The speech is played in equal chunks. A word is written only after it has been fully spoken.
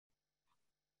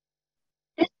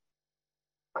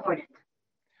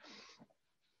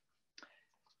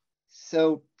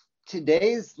So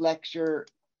today's lecture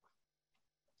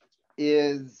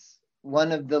is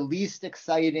one of the least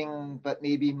exciting, but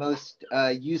maybe most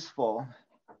useful.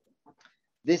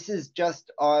 This is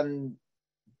just on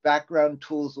background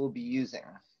tools we'll be using.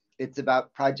 It's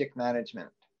about project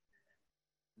management.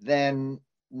 Then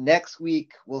next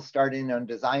week, we'll start in on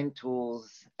design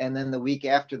tools. And then the week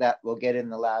after that, we'll get in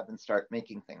the lab and start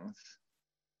making things.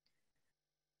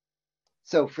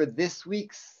 So for this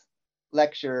week's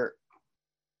lecture,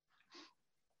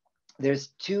 there's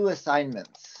two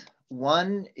assignments.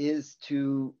 One is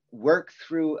to work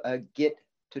through a Git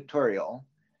tutorial.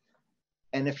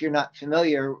 And if you're not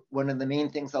familiar, one of the main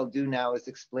things I'll do now is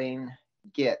explain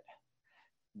Git.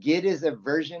 Git is a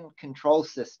version control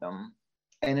system,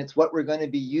 and it's what we're going to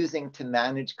be using to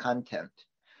manage content.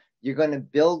 You're going to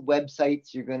build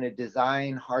websites, you're going to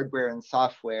design hardware and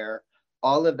software.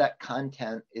 All of that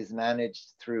content is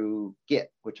managed through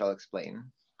Git, which I'll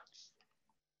explain.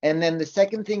 And then the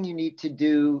second thing you need to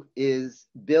do is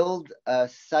build a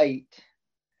site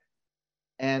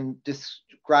and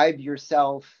describe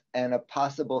yourself and a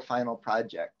possible final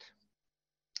project.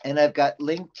 And I've got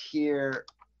linked here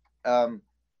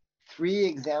 3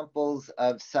 examples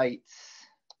of sites.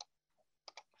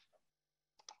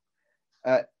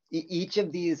 Each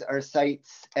of these are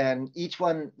sites, and each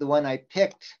one, the one I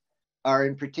picked, are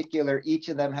in particular, each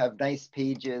of them have nice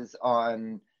pages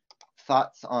on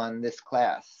thoughts on this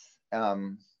class.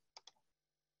 And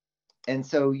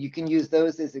so you can use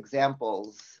those as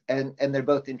examples, and they're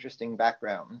both interesting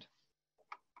background.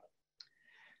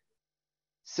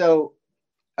 So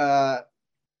let's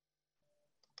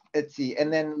see,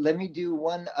 and then let me do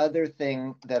one other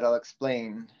thing that I'll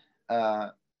explain.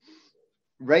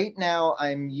 Right now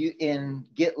I'm in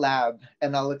GitLab,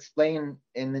 and I'll explain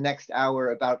in the next hour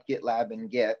about GitLab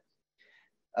and Git.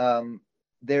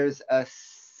 There's a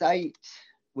site,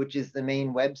 which is the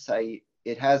main website.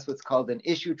 It has what's called an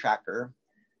issue tracker.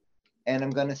 And I'm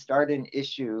going to start an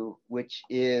issue, which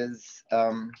is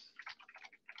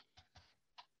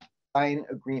sign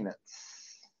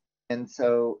agreements. And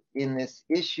so in this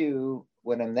issue,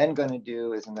 what I'm then going to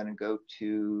do is I'm going to go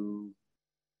to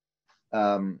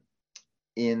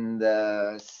in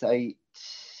the site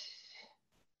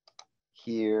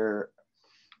here,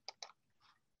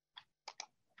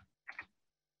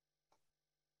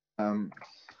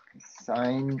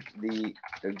 sign the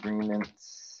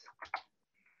agreements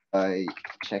by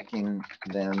checking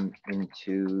them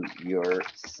into your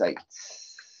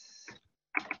sites.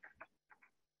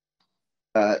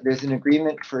 There's an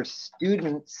agreement for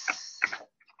students.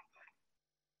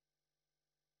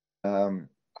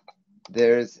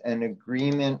 There's an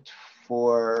agreement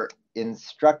for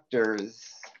instructors.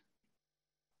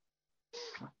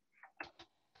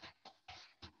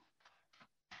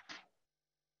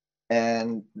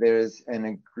 And there's an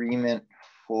agreement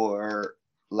for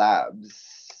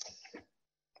labs.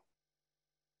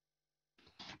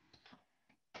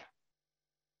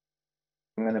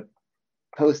 I'm going to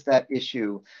post that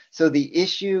issue. So the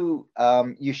issue,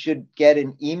 you should get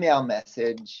an email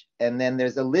message, and then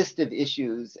there's a list of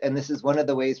issues, and this is one of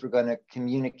the ways we're going to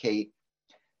communicate.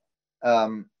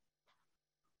 In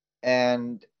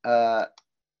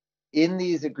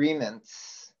these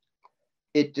agreements,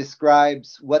 it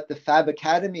describes what the Fab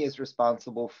Academy is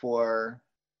responsible for,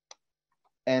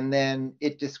 and then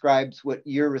it describes what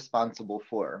you're responsible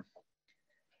for.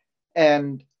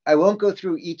 And I won't go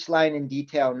through each line in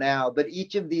detail now, but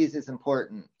each of these is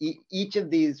important. Each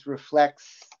of these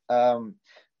reflects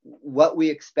what we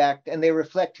expect, and they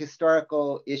reflect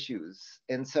historical issues.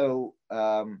 And so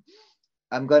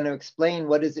I'm going to explain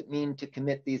what does it mean to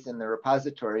commit these in the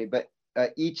repository, but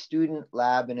each student,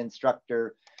 lab, and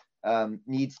instructor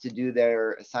needs to do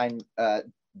their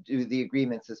do the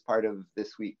agreements as part of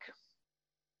this week.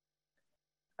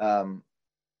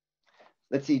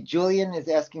 Let's see, Julian is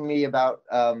asking me about,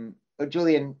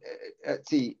 Julian, let's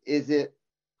see,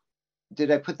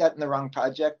 did I put that in the wrong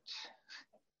project?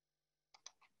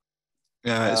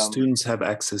 Students have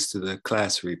access to the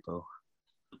class repo.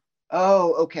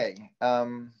 Oh, okay.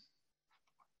 Oh,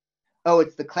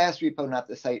 it's the class repo, not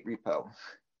the site repo.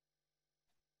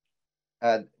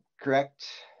 Correct?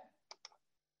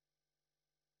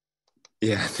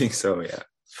 Yeah, I think so, yeah.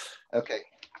 Okay.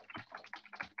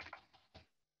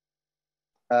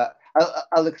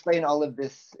 I'll explain all of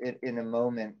this in a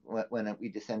moment when we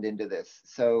descend into this.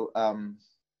 So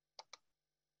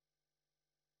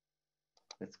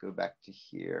let's go back to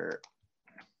here.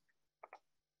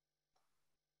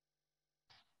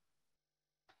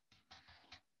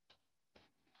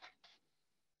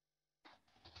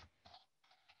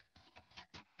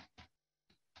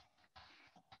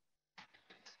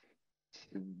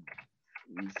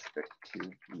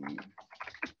 respectively.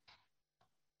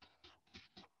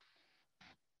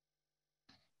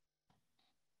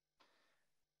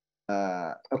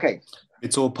 Okay.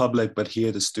 It's all public, but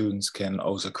here the students can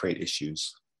also create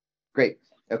issues. Great.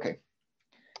 Okay.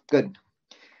 Good.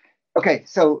 Okay,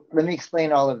 so let me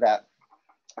explain all of that.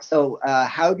 So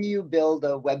how do you build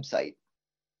a website?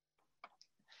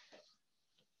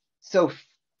 So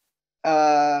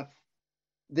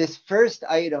this first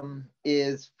item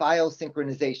is file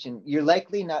synchronization. You're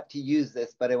likely not to use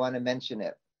this, but I want to mention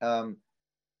it.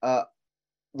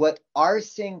 What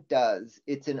rsync does,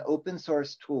 it's an open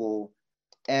source tool.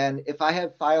 And if I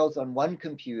have files on one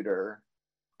computer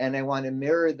and I want to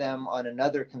mirror them on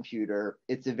another computer,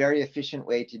 it's a very efficient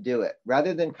way to do it.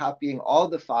 Rather than copying all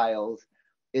the files,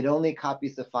 it only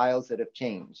copies the files that have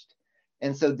changed.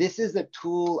 And so this is a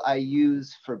tool I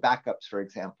use for backups, for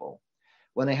example.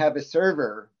 When I have a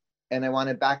server and I want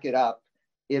to back it up,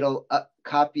 it'll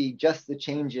copy just the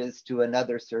changes to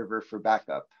another server for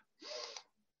backup.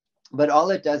 But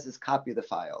all it does is copy the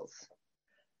files.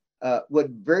 What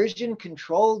version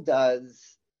control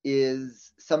does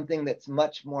is something that's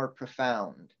much more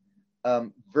profound.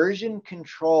 Version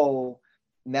control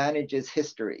manages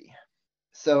history.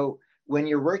 So when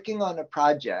you're working on a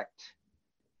project,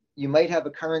 you might have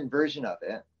a current version of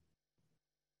it.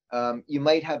 You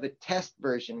might have a test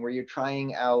version where you're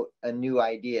trying out a new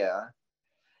idea.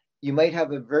 You might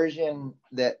have a version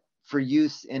that for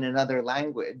use in another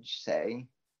language, say,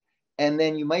 and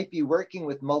then you might be working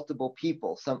with multiple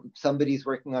people. Somebody's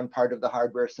working on part of the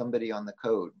hardware, somebody on the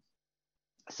code.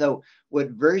 So what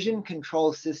version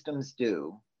control systems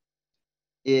do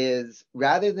is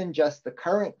rather than just the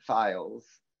current files,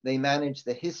 they manage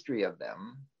the history of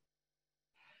them.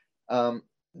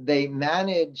 They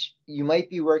manage, you might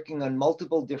be working on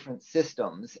multiple different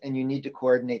systems and you need to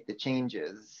coordinate the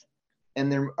changes.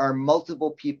 And there are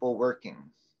multiple people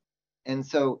working. And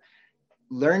so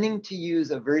learning to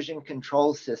use a version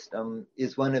control system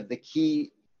is one of the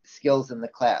key skills in the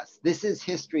class. This is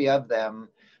history of them.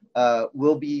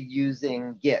 We'll be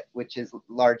using Git, which is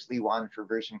largely one for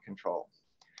version control.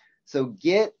 So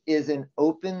Git is an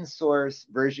open source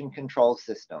version control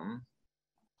system.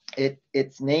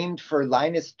 It's named for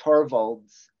Linus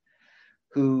Torvalds,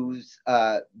 who's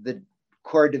the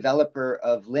core developer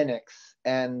of Linux.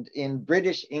 And in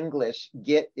British English,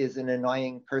 Git is an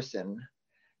annoying person.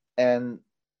 And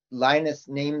Linus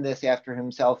named this after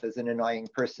himself as an annoying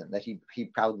person that he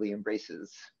proudly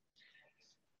embraces.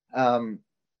 To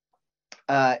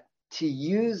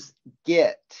use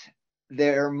Git,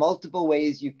 there are multiple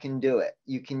ways you can do it.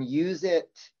 You can use it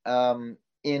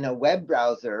in a web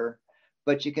browser,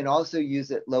 but you can also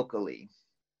use it locally.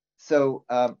 So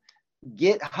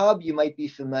GitHub, you might be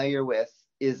familiar with,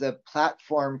 is a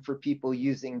platform for people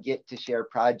using Git to share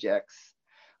projects.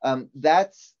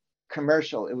 That's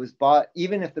commercial. It was bought,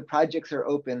 even if the projects are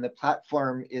open, the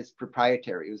platform is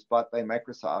proprietary. It was bought by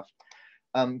Microsoft.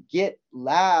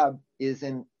 GitLab is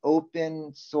an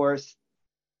open source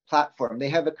platform. They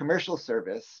have a commercial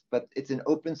service, but it's an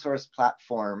open source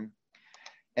platform.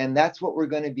 And that's what we're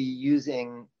going to be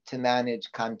using to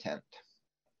manage content.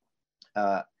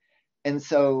 And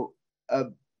so a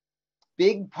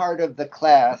big part of the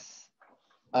class,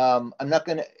 I'm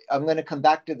going to come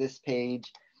back to this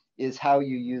page, is how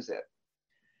you use it.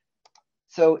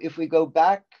 So if we go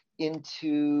back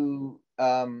into,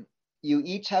 you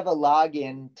each have a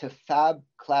login to Fab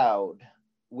Cloud,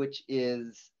 which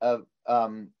is a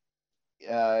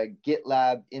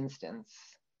GitLab instance.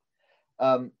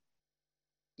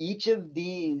 Each of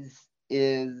these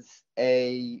is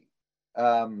a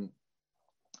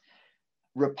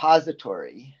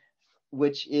repository,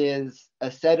 which is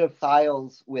a set of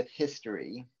files with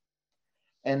history.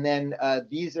 And then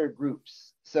these are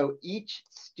groups. So each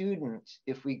student,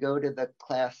 if we go to the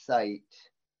class site,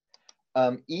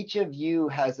 each of you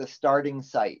has a starting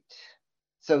site.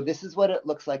 So this is what it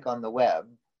looks like on the web.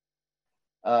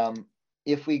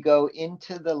 If we go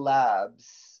into the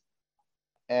labs,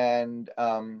 and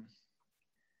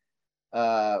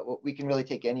we can really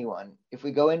take anyone. If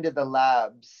we go into the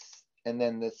labs and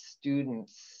then the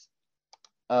students,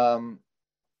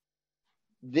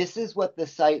 this is what the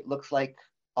site looks like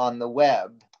on the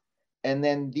web. And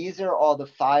then these are all the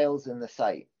files in the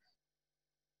site.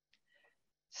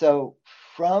 So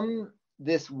from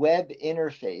this web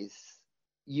interface,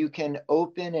 you can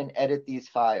open and edit these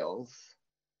files.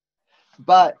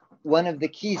 But one of the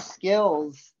key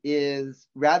skills is,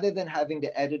 rather than having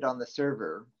to edit on the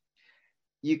server,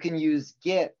 you can use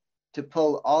Git to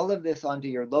pull all of this onto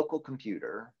your local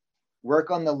computer,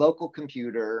 work on the local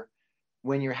computer,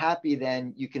 when you're happy,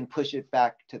 then you can push it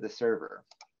back to the server.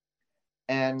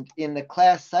 And in the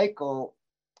class cycle,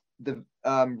 the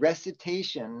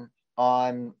recitation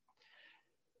on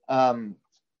the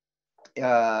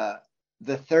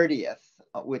 30th,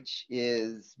 which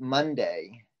is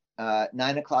Monday,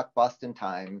 9 o'clock Boston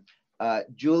time,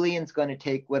 Julian's going to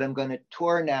take what I'm going to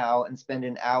tour now and spend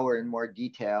an hour in more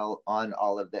detail on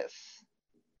all of this.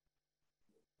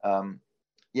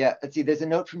 Yeah, let's see, there's a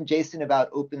note from Jason about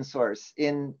open source.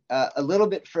 In a little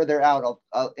bit further out,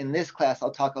 in this class, I'll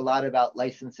talk a lot about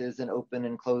licenses and open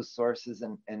and closed sources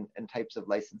and types of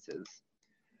licenses.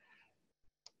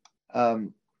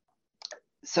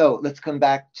 So let's come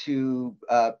back to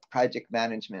project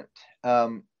management.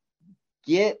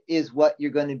 Git is what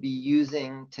you're going to be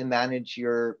using to manage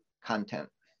your content.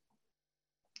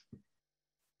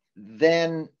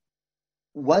 Then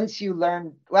once you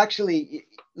learn, well, actually,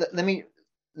 let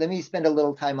me spend a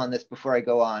little time on this before I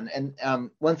go on. And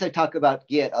once I talk about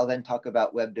Git, I'll then talk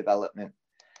about web development.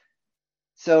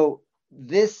 So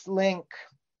this link,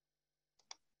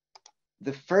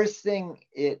 the first thing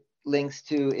it links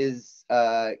to is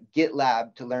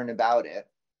GitLab to learn about it.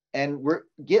 And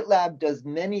GitLab does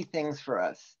many things for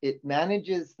us. It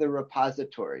manages the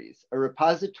repositories. A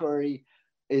repository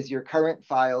is your current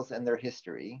files and their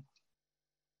history.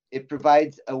 It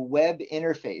provides a web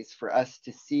interface for us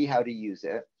to see how to use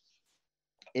it.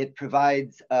 It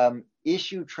provides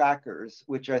issue trackers,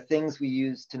 which are things we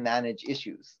use to manage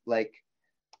issues. Like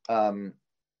in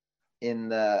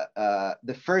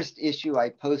the first issue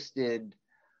I posted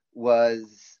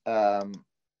was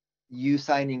you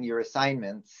signing your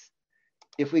assignments.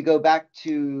 If we go back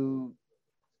to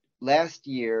last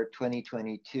year,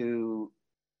 2022,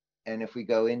 and if we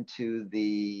go into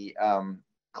the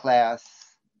class,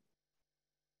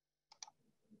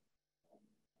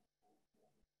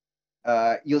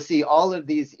 you'll see all of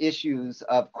these issues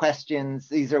of questions.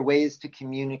 These are ways to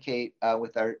communicate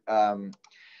with our,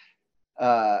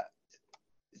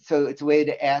 so it's a way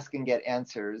to ask and get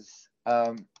answers.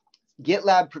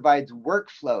 GitLab provides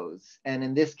workflows, and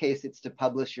in this case, it's to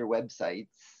publish your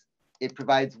websites. It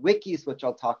provides wikis, which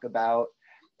I'll talk about,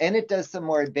 and it does some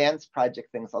more advanced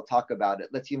project things. I'll talk about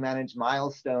it. Lets you manage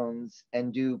milestones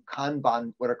and do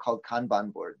Kanban, what are called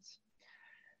Kanban boards.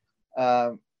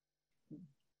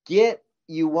 Git,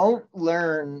 you won't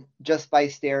learn just by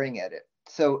staring at it.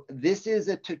 So this is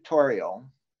a tutorial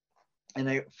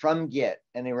from Git,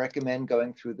 and I recommend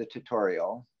going through the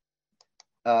tutorial.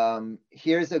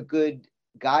 Here's a good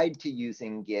guide to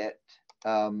using Git.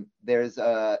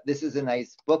 This is a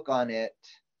nice book on it.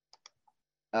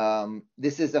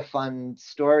 This is a fun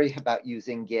story about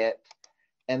using Git.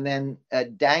 And then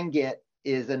Dangit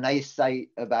is a nice site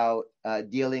about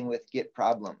dealing with Git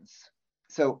problems.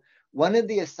 So one of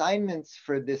the assignments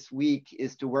for this week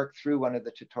is to work through one of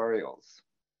the tutorials.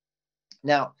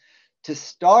 Now, to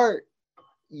start,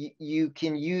 you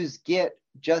can use Git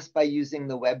just by using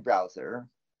the web browser.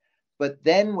 But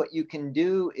then what you can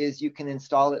do is you can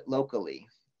install it locally.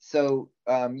 So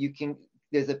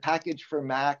there's a package for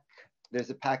Mac, there's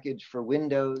a package for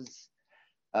Windows,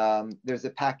 there's a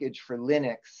package for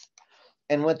Linux.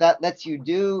 And what that lets you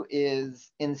do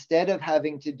is, instead of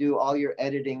having to do all your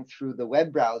editing through the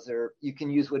web browser, you can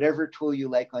use whatever tool you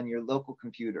like on your local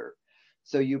computer.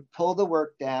 So you pull the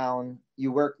work down,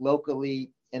 you work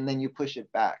locally, and then you push it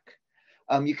back.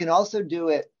 You can also do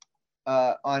it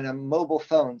on a mobile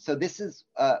phone. So this is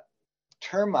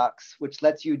Termux, which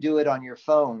lets you do it on your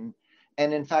phone.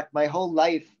 And in fact, my whole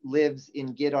life lives in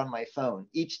Git on my phone.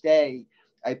 Each day,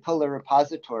 I pull a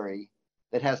repository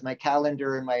that has my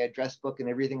calendar and my address book and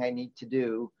everything I need to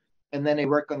do. And then I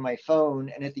work on my phone.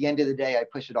 And at the end of the day, I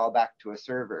push it all back to a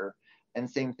server. And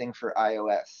same thing for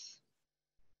iOS.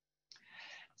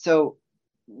 So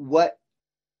what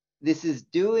this is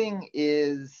doing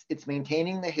is it's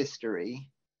maintaining the history.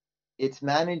 It's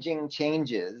managing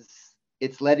changes.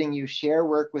 It's letting you share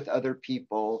work with other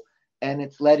people. And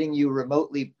it's letting you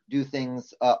remotely do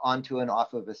things onto and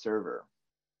off of a server.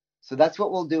 So that's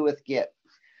what we'll do with Git.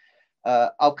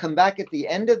 I'll come back at the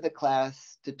end of the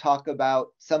class to talk about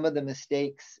some of the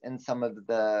mistakes and some of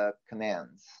the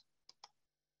commands.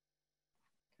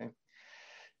 Okay.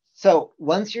 So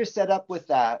once you're set up with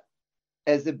that,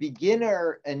 as a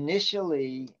beginner,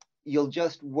 initially, you'll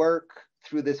just work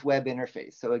through this web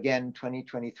interface. So again,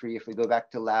 2023, if we go back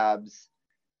to labs,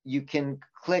 you can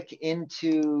click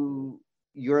into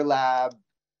your lab,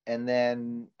 and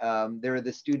then there are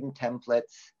the student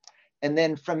templates. And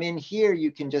then from in here,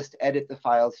 you can just edit the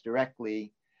files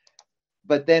directly.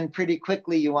 But then pretty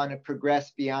quickly, you want to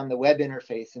progress beyond the web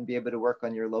interface and be able to work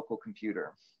on your local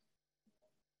computer.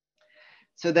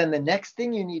 So then the next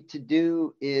thing you need to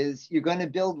do is you're going to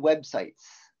build websites.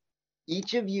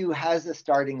 Each of you has a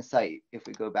starting site. If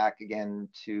we go back again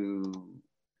to,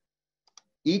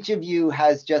 each of you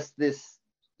has just this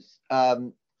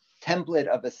template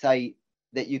of a site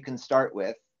that you can start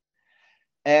with.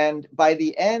 And by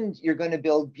the end, you're going to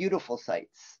build beautiful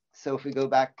sites. So if we go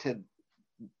back to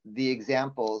the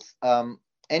examples,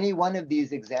 any one of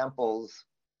these examples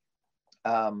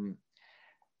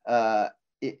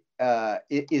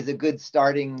it is a good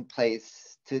starting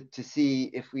place to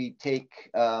see if we take,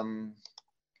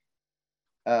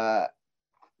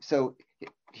 so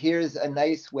here's a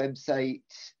nice website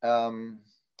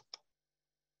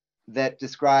that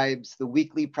describes the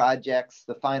weekly projects,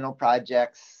 the final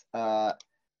projects.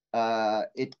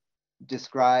 It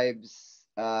describes,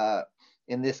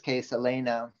 in this case,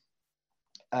 Elena.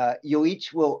 You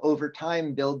each will, over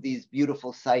time, build these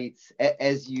beautiful sites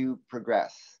as you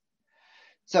progress.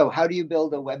 So how do you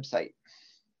build a website?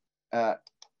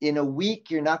 In a week,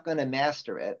 you're not going to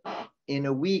master it. In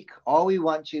a week, all we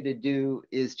want you to do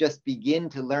is just begin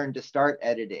to learn to start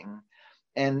editing.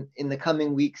 And in the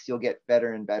coming weeks, you'll get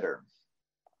better and better.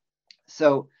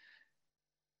 So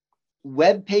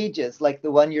web pages like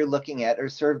the one you're looking at are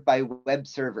served by web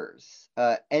servers.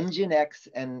 Nginx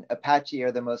and Apache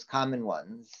are the most common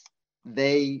ones.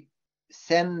 They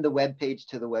send the web page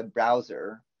to the web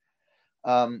browser.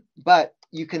 But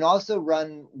you can also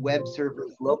run web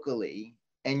servers locally,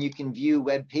 and you can view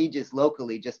web pages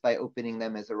locally just by opening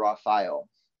them as a raw file.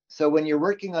 So when you're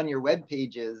working on your web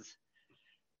pages,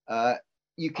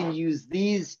 you can use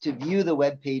these to view the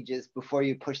web pages before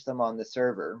you push them on the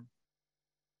server.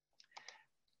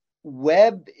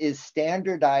 Web is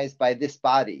standardized by this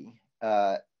body,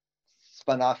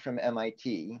 spun off from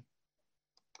MIT.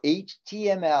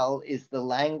 HTML is the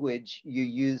language you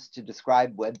use to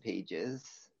describe web pages.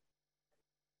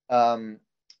 And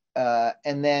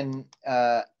then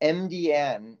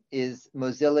MDN is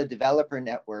Mozilla Developer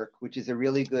Network, which is a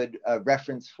really good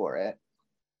reference for it.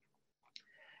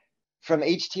 From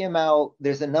HTML,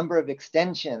 there's a number of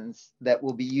extensions that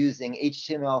we'll be using.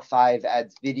 HTML5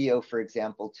 adds video, for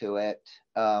example, to it.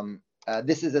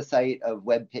 This is a site of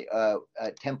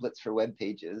templates for web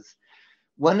pages.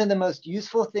 One of the most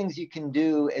useful things you can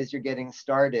do as you're getting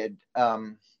started,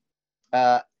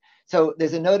 so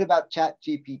there's a note about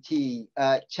ChatGPT.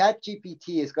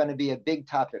 ChatGPT is going to be a big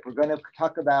topic. We're going to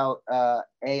talk about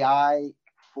AI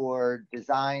for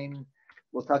design.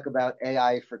 We'll talk about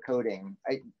AI for coding.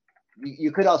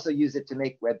 You could also use it to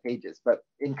make web pages, but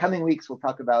in coming weeks, we'll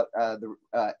talk about the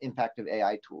impact of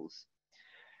AI tools.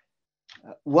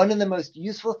 One of the most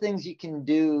useful things you can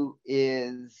do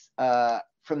is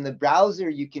from the browser,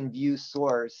 you can view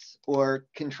source, or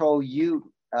Control U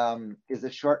is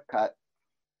a shortcut.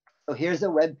 So here's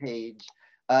a web page.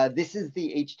 This is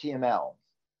the HTML.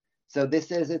 So this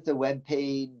says it's a web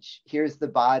page. Here's the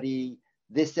body.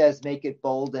 This says make it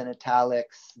bold and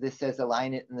italics. This says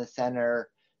align it in the center.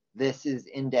 This is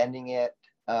indenting it.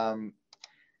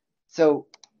 So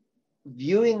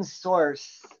viewing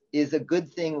source is a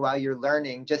good thing while you're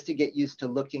learning, just to get used to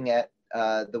looking at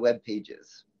the web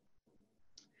pages.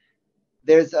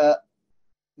 There's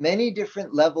many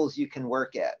different levels you can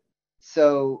work at.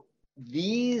 So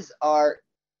these are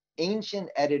ancient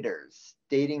editors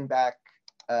dating back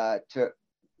to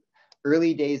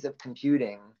early days of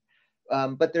computing,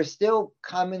 but they're still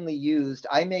commonly used.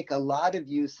 I make a lot of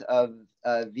use of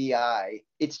VI.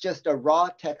 It's just a raw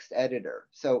text editor.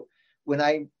 So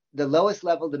when the lowest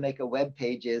level to make a web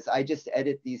page is, I just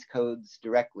edit these codes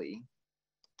directly.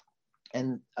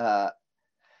 And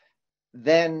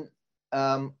then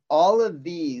all of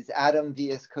these, Atom,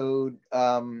 VS Code,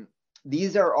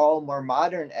 these are all more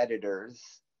modern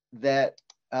editors that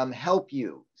help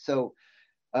you. So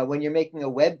when you're making a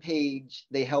web page,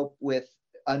 they help with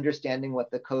understanding what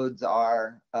the codes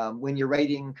are. When you're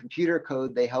writing computer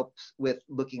code, they help with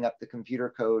looking up the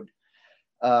computer code.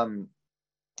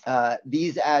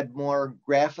 These add more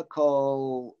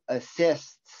graphical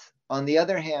assists. On the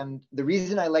other hand, the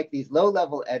reason I like these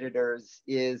low-level editors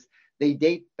is they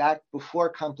date back before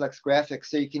complex graphics,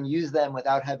 so you can use them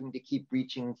without having to keep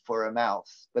reaching for a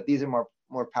mouse. But these are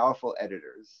more powerful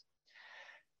editors.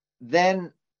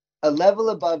 Then a level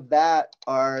above that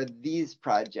are these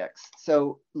projects.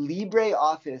 So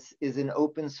LibreOffice is an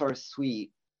open source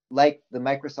suite, like the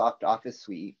Microsoft Office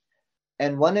suite.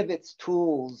 And one of its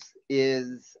tools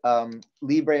is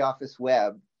LibreOffice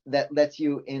Web that lets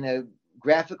you, in a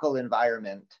graphical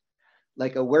environment,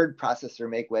 like a word processor,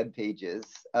 make web pages.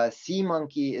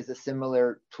 SeaMonkey is a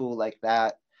similar tool like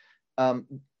that.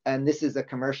 And this is a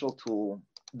commercial tool.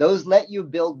 Those let you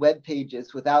build web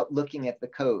pages without looking at the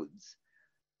codes.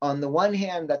 on the one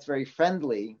hand, that's very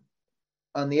friendly.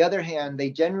 On the other hand, they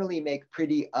generally make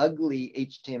pretty ugly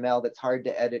HTML that's hard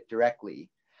to edit directly.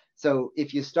 So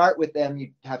if you start with them,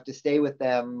 you have to stay with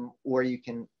them, or you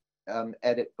can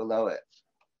edit below it.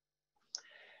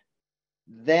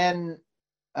 Then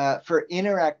for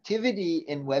interactivity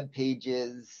in web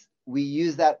pages, we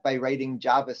use that by writing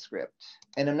JavaScript.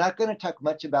 And I'm not going to talk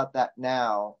much about that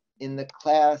now. In the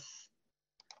class,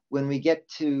 when we get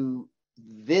to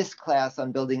this class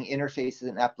on building interfaces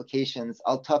and applications,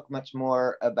 I'll talk much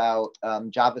more about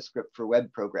JavaScript for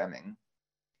web programming.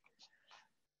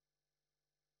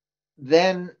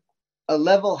 Then a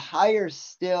level higher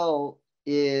still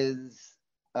is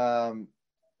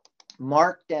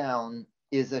Markdown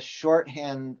is a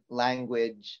shorthand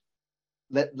language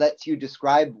that lets you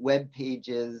describe web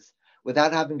pages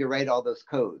without having to write all those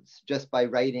codes, just by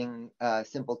writing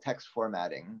simple text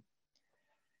formatting.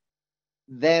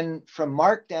 Then from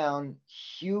Markdown,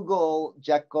 Hugel,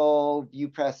 Jekyll,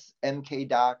 ViewPress,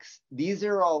 MKDocs, these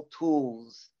are all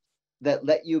tools that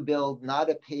let you build not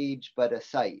a page, but a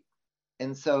site.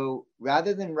 And so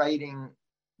rather than writing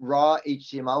raw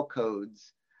HTML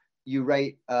codes, you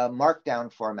write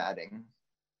Markdown formatting.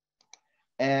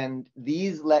 And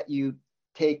these let you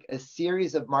take a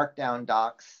series of Markdown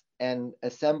docs and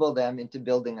assemble them into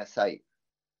building a site.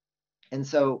 And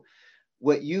so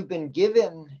what you've been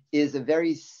given is a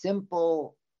very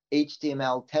simple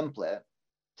HTML template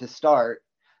to start.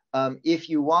 If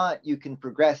you want, you can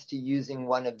progress to using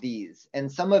one of these.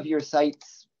 And some of your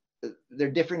sites, there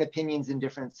are different opinions in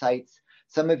different sites.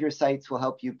 Some of your sites will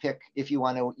help you pick if you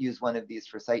want to use one of these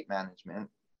for site management.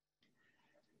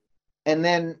 And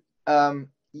then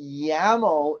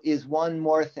YAML is one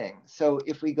more thing. So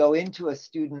if we go into a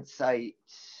student site,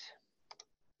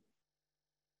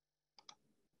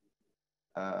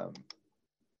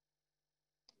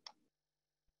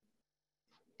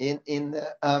 in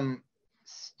the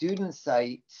student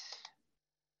site,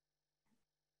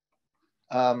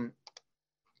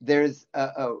 there's,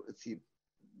 oh, let's see,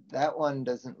 that one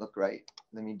doesn't look right.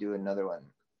 Let me do another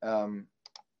one.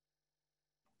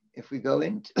 If we go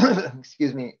into,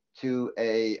 excuse me, to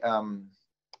a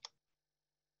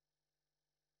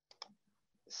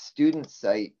student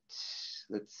site,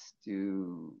 let's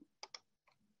do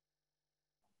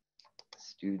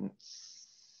students.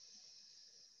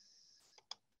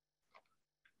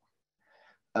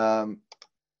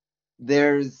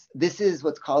 This is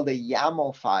what's called a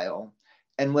YAML file.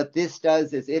 And what this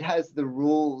does is it has the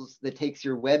rules that takes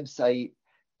your website,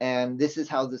 and this is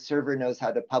how the server knows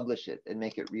how to publish it and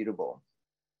make it readable.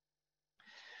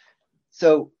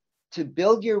 So to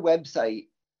build your website,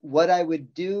 what I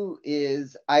would do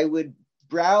is I would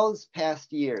browse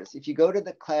past years. If you go to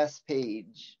the class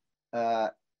page,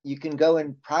 you can go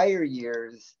in prior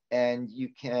years and you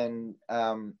can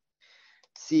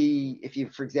see, if you,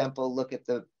 for example, look at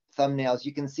the thumbnails,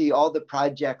 you can see all the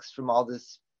projects from all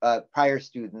this prior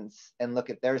students and look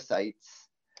at their sites.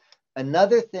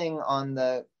 Another thing on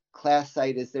the class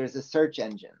site is there's a search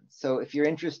engine. So if you're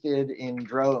interested in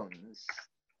drones,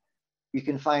 you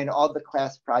can find all the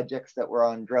class projects that were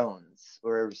on drones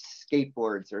or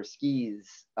skateboards or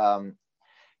skis. And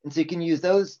so you can use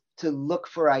those to look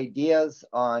for ideas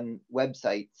on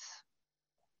websites.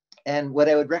 And what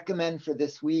I would recommend for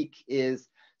this week is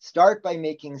start by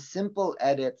making simple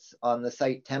edits on the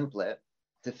site template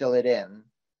to fill it in.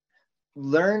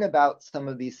 Learn about some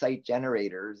of these site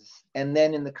generators, and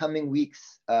then in the coming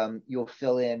weeks, you'll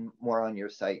fill in more on your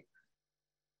site.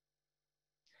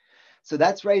 So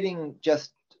that's writing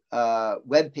just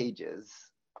web pages.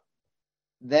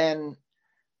 Then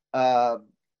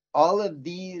all of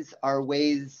these are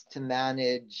ways to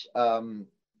manage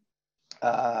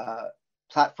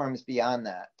platforms beyond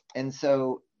that. And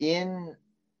so in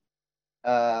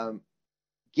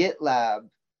GitLab,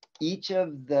 each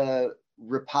of the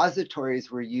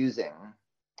repositories we're using,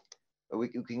 we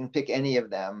can pick any of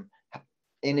them,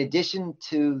 in addition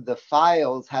to the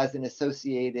files, has an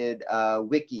associated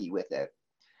wiki with it.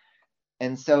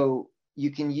 And so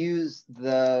you can use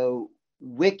the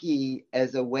wiki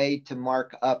as a way to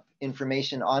mark up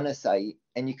information on a site,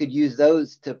 and you could use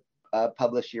those to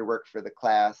publish your work for the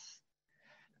class.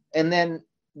 And then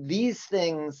these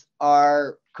things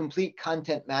are complete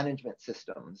content management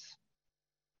systems.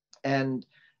 And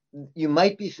you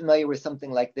might be familiar with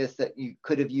something like this that you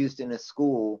could have used in a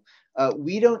school.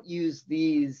 We don't use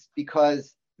these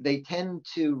because they tend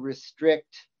to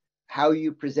restrict how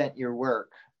you present your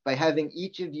work. By having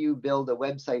each of you build a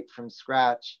website from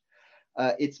scratch,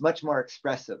 it's much more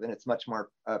expressive and it's much more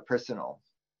personal.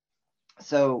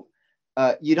 So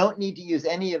You don't need to use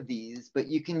any of these, but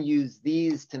you can use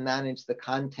these to manage the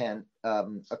content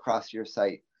across your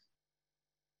site.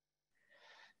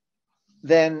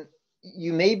 Then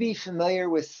you may be familiar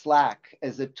with Slack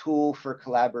as a tool for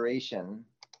collaboration.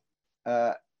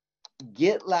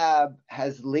 GitLab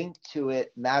has linked to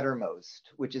it Mattermost,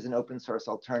 which is an open source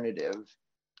alternative.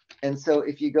 And so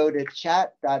if you go to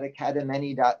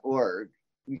chat.academany.org,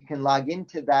 you can log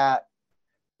into that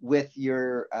with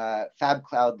your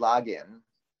FabCloud login.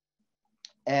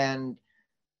 And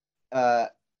the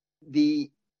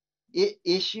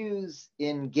issues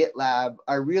in GitLab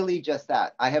are really just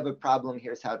that. I have a problem,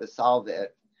 here's how to solve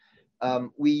it.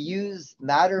 We use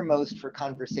Mattermost for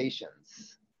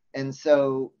conversations. And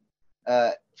so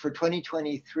for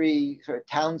 2023, sort of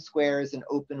Town Square is an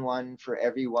open one for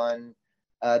everyone.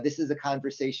 This is a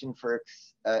conversation for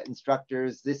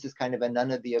instructors. This is kind of a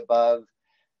none of the above.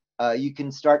 You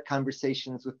can start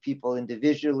conversations with people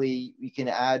individually. You can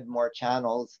add more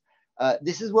channels.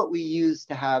 This is what we use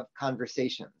to have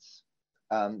conversations.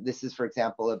 This is, for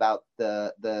example, about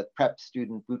the prep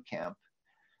student bootcamp.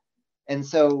 And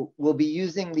so we'll be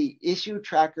using the issue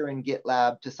tracker in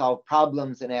GitLab to solve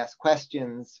problems and ask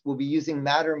questions. We'll be using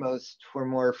Mattermost for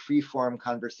more free-form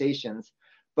conversations.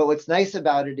 But what's nice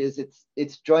about it is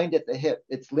it's joined at the hip.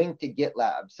 It's linked to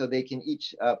GitLab, so they can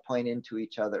each point into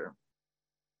each other.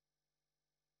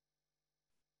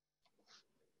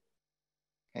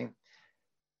 Okay.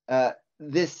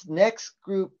 This next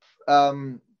group,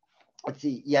 let's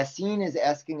see, Yassine is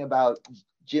asking about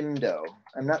Jimdo.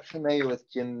 I'm not familiar with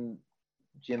Jimdo.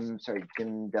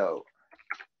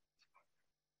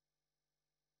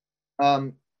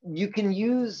 You can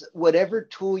use whatever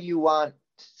tool you want.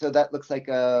 So that looks like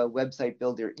a website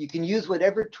builder. You can use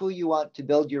whatever tool you want to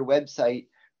build your website,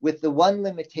 with the one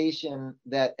limitation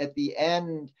that at the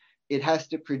end, it has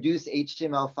to produce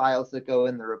HTML files that go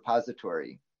in the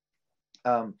repository.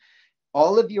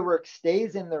 All of your work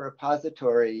stays in the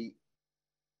repository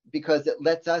because it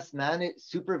lets us manage,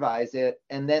 supervise it,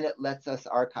 and then it lets us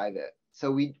archive it.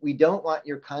 So we don't want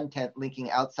your content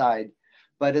linking outside,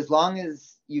 but as long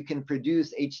as you can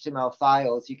produce HTML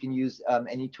files, you can use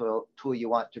any tool you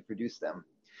want to produce them.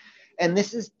 And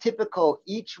this is typical.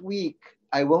 Each week,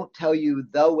 I won't tell you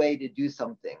the way to do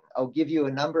something. I'll give you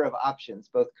a number of options,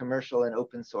 both commercial and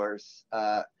open source.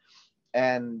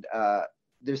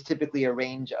 There's typically a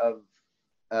range of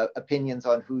opinions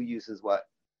on who uses what.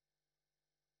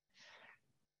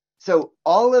 So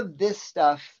all of this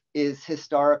stuff is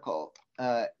historical.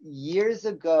 Years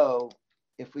ago,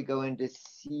 if we go into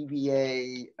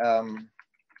CBA,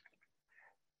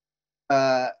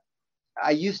 I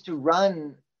used to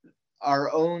run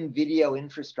our own video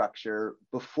infrastructure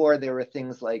before there were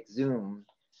things like Zoom.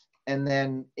 And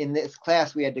then in this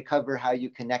class, we had to cover how you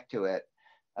connect to it.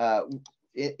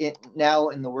 Now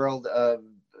in the world of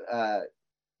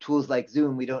tools like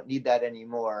Zoom, we don't need that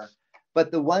anymore. But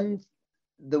the one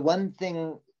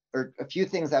thing, or a few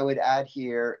things I would add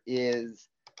here is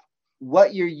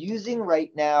what you're using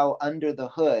right now under the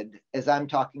hood, as I'm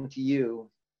talking to you,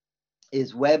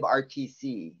 is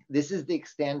WebRTC. This is the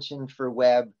extension for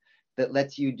web that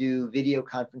lets you do video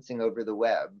conferencing over the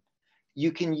web.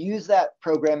 You can use that,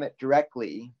 program it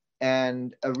directly.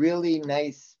 And a really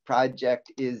nice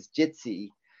project is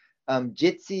Jitsi.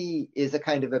 Jitsi is a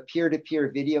kind of a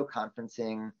peer-to-peer video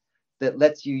conferencing that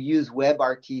lets you use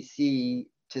WebRTC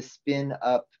to spin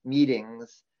up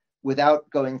meetings without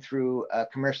going through a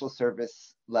commercial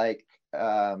service like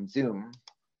Zoom.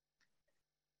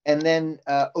 And then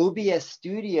OBS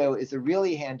Studio is a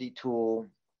really handy tool.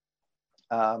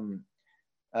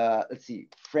 Let's see,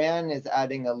 Fran is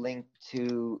adding a link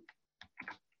to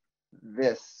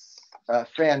this.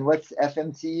 Fran, what's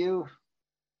FMCU?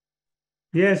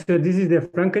 Yes, so this is the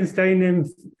Frankenstein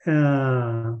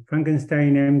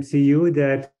MCU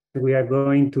that we are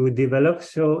going to develop.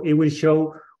 So it will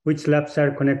show which labs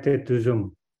are connected to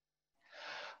Zoom.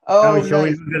 Oh, now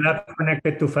showing nice. The labs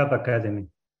connected to Fab Academy.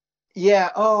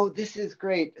 Yeah, oh, this is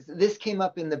great. This came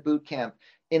up in the boot camp.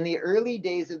 In the early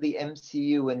days of the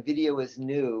MCU, when video was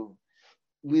new,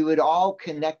 we would all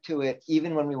connect to it,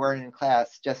 even when we weren't in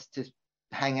class, just to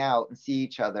hang out and see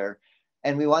each other.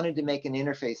 And we wanted to make an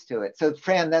interface to it. So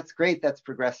Fran, that's great. That's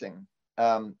progressing.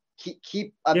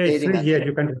 Keep updating us. Yeah,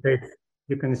 you can rotate.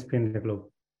 You can spin the globe.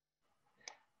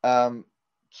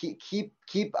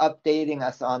 Keep updating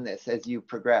us on this as you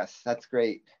progress. That's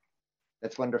great.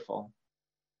 That's wonderful.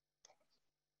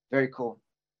 Very cool.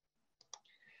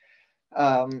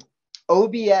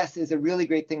 OBS is a really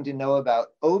great thing to know about.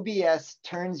 OBS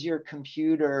turns your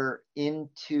computer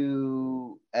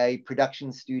into a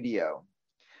production studio.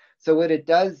 So what it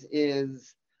does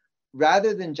is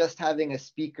rather than just having a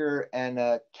speaker and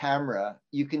a camera,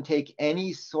 you can take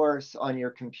any source on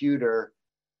your computer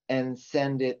and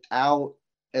send it out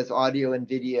as audio and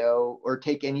video, or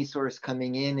take any source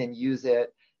coming in and use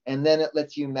it. And then it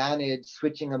lets you manage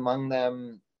switching among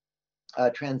them,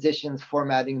 transitions,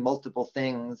 formatting multiple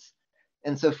things.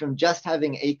 And so from just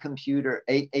having a computer,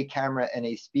 a camera and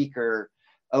a speaker,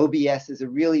 OBS is a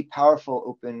really powerful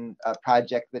open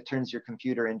project that turns your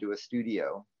computer into a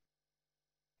studio.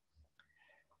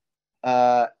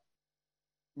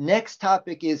 Next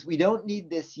topic is, we don't need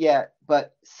this yet,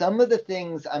 but some of the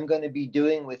things I'm going to be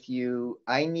doing with you,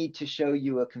 I need to show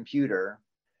you a computer.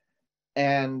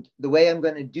 And the way I'm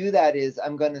going to do that is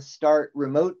I'm going to start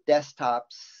remote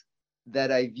desktops that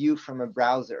I view from a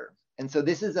browser. And so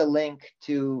this is a link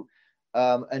to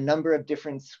a number of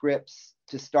different scripts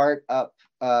to start up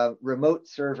remote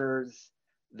servers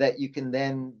that you can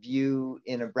then view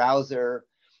in a browser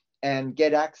and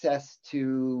get access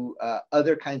to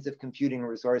other kinds of computing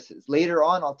resources. Later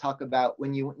on, I'll talk about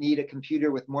when you need a computer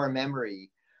with more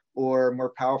memory or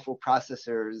more powerful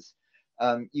processors,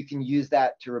 you can use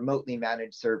that to remotely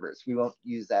manage servers. We won't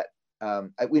use that.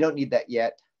 We don't need that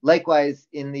yet. Likewise,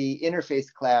 in the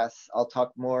interface class, I'll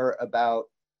talk more about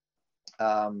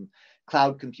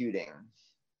cloud computing.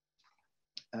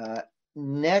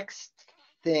 Next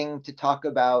thing to talk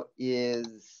about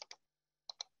is,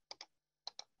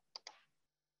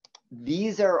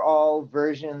 these are all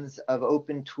versions of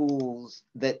open tools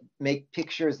that make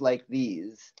pictures like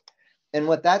these. And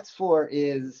what that's for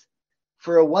is,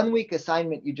 for a 1-week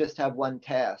assignment, you just have one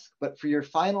task. But for your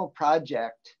final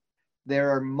project,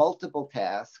 there are multiple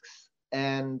tasks.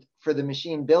 And for the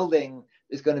machine building,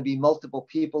 there's going to be multiple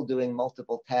people doing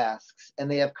multiple tasks.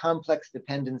 And they have complex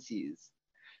dependencies.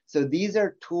 So these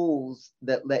are tools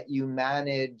that let you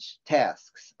manage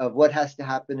tasks of what has to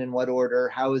happen in what order,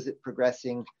 how is it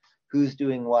progressing, who's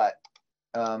doing what.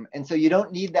 And so you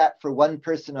don't need that for one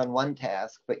person on one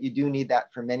task, but you do need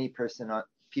that for many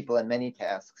people on many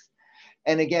tasks.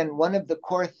 And again, one of the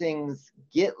core things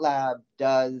GitLab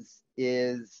does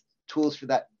is tools for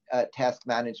that task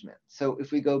management. So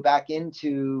if we go back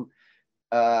into,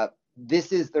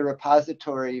 this is the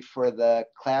repository for the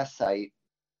class site.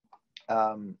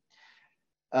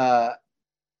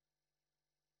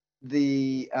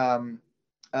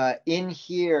 In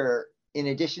here, in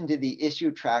addition to the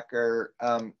issue tracker,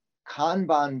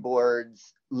 Kanban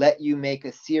boards let you make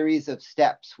a series of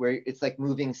steps where it's like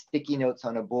moving sticky notes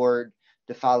on a board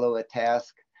to follow a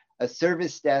task. A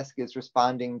service desk is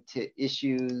responding to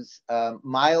issues.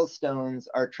 Milestones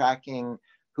are tracking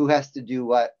who has to do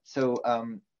what. So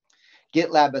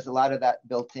GitLab has a lot of that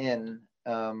built in.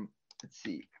 Let's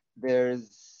see,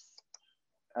 there's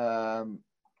in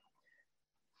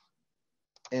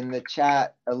the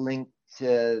chat a link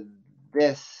to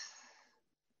this.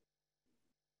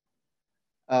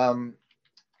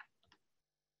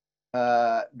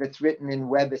 That's written in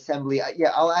WebAssembly.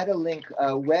 Yeah, I'll add a link.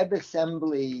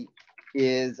 WebAssembly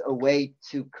is a way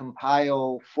to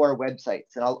compile for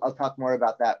websites. And I'll talk more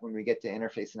about that when we get to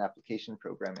interface and application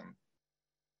programming.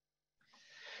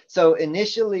 So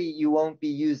initially, you won't be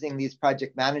using these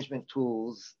project management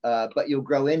tools, but you'll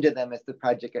grow into them as the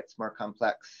project gets more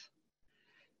complex.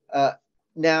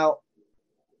 Now,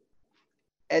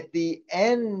 at the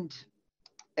end,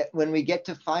 when we get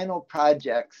to final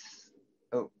projects,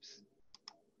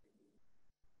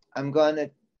 I'm going to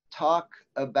talk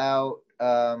about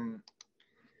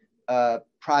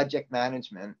project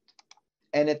management.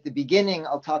 And at the beginning,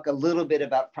 I'll talk a little bit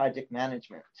about project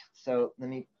management. So let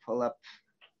me pull up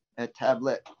a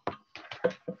tablet.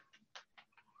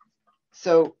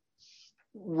 So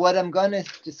what I'm going to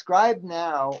describe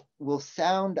now will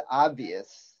sound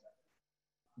obvious,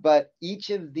 but each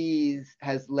of these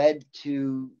has led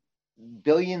to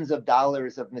billions of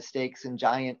dollars of mistakes and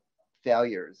giant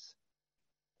failures.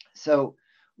 So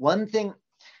one thing,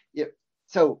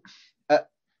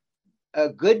 a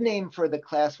good name for the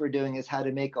class we're doing is how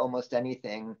to make almost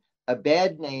anything. A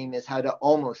bad name is how to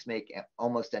almost make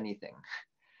almost anything.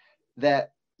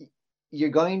 That you're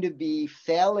going to be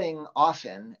failing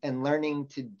often and learning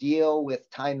to deal with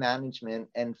time management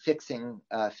and fixing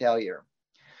failure.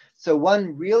 So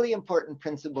one really important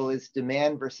principle is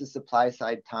demand versus supply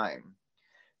side time.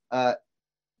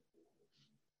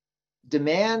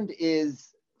 Demand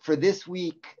is, for this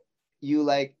week, you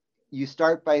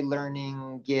start by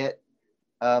learning Git,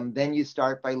 then you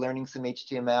start by learning some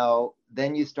HTML,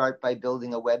 then you start by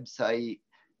building a website,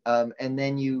 and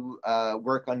then you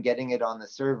work on getting it on the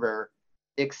server,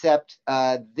 except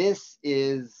this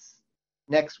is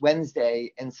next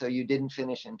Wednesday, and so you didn't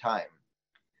finish in time.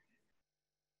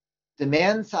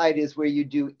 Demand side is where you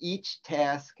do each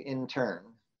task in turn.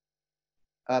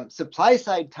 Supply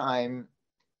side time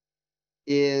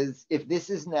is if this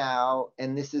is now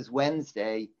and this is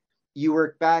Wednesday, you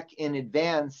work back in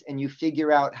advance and you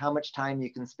figure out how much time you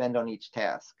can spend on each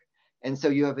task. And so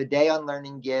you have a day on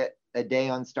learning Git, a day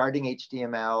on starting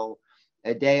HTML,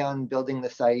 a day on building the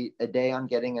site, a day on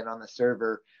getting it on the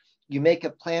server. You make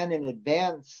a plan in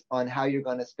advance on how you're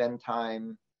going to spend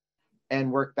time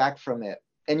and work back from it.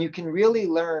 And you can really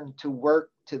learn to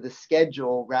work to the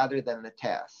schedule rather than the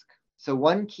task. So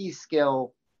one key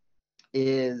skill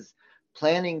is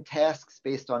planning tasks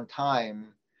based on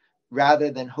time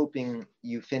rather than hoping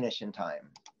you finish in time.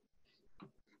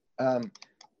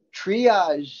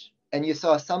 Triage, and you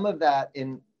saw some of that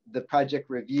in the project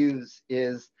reviews,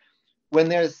 is when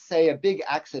there's, say, a big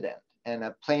accident and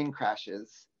a plane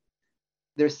crashes,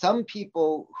 there's some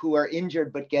people who are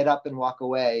injured but get up and walk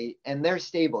away, and they're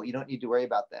stable. You don't need to worry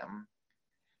about them.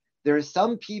 There are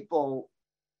some people,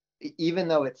 even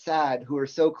though it's sad, who are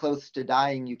so close to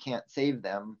dying you can't save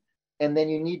them. And then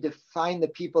you need to find the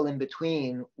people in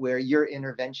between where your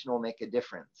intervention will make a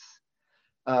difference.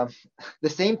 The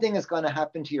same thing is going to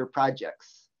happen to your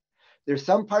projects. There's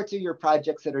some parts of your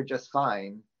projects that are just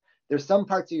fine. There's some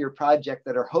parts of your project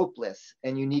that are hopeless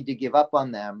and you need to give up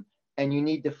on them, and you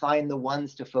need to find the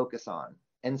ones to focus on.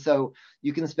 And so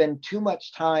you can spend too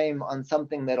much time on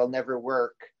something that'll never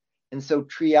work. And so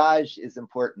triage is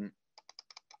important.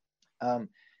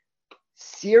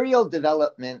 Serial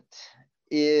development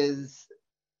is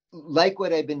like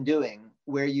what I've been doing,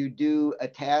 where you do a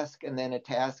task and then a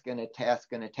task and a task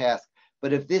and a task.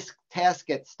 But if this task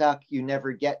gets stuck, you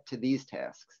never get to these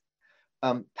tasks.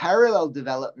 Parallel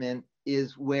development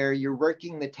is where you're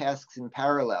working the tasks in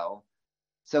parallel.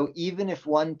 So even if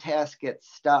one task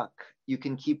gets stuck, you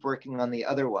can keep working on the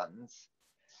other ones.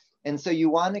 And so you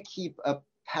want to keep a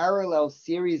parallel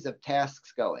series of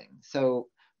tasks going. So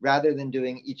rather than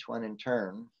doing each one in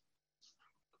turn.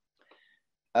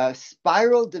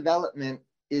 Spiral development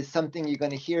is something you're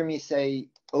going to hear me say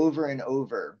over and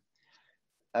over.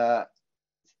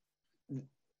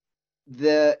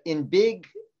 In big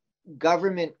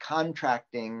government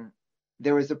contracting,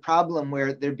 there was a problem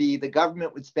where the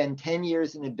government would spend 10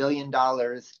 years and $1 billion,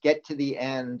 get to the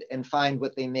end and find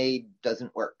what they made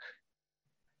doesn't work.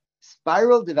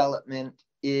 Spiral development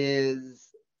is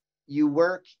you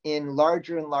work in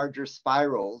larger and larger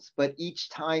spirals, but each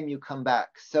time you come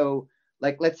back. So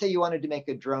like, let's say you wanted to make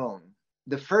a drone.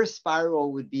 The first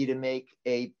spiral would be to make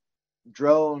a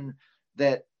drone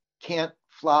that can't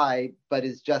fly, but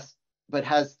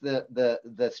has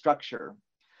the structure.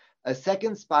 A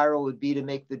second spiral would be to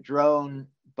make the drone,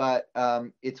 but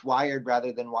it's wired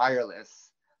rather than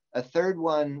wireless. A third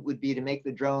one would be to make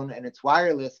the drone and it's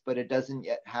wireless, but it doesn't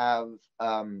yet have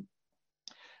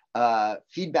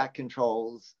feedback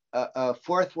controls. A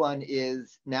fourth one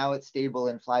is now it's stable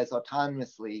and flies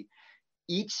autonomously.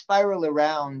 Each spiral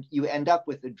around, you end up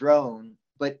with a drone,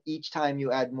 but each time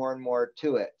you add more and more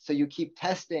to it. So you keep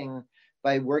testing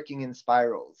by working in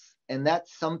spirals. And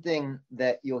that's something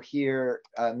that you'll hear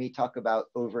me talk about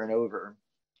over and over.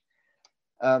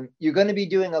 You're going to be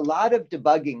doing a lot of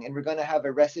debugging, and we're going to have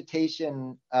a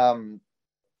recitation.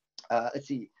 Let's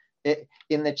see,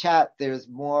 in the chat, there's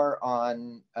more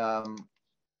on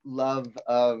love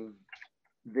of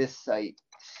this site.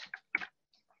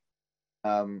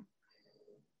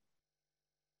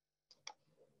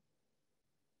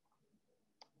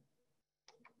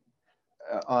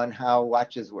 On how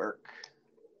watches work.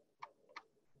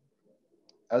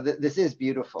 Oh, this is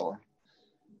beautiful.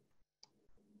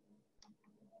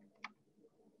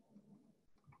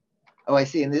 Oh, I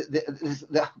see. And this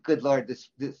good Lord, this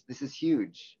is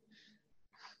huge.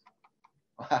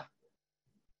 Wow.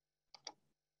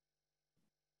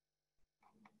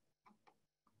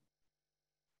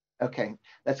 Okay,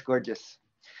 that's gorgeous.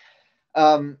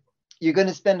 You're going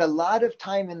to spend a lot of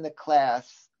time in the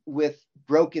class with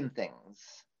broken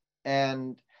things,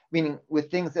 and meaning with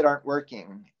things that aren't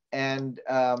working. And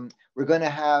we're going to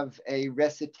have a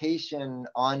recitation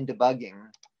on debugging.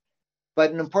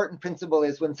 But an important principle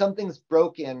is when something's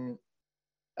broken,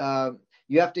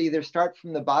 you have to either start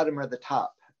from the bottom or the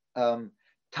top.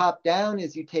 Top down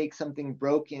is you take something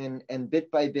broken and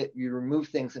bit by bit you remove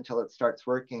things until it starts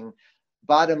working.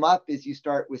 Bottom up is you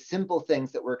start with simple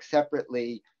things that work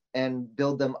separately and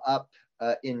build them up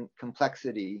in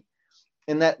complexity.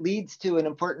 And that leads to an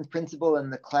important principle in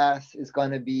the class is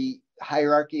going to be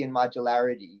hierarchy and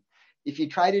modularity. If you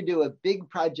try to do a big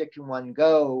project in one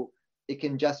go, it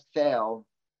can just fail.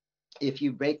 If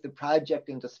you break the project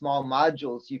into small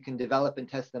modules, you can develop and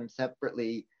test them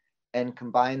separately and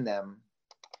combine them.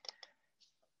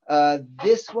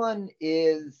 This one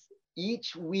is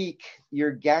each week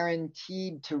you're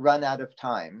guaranteed to run out of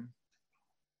time.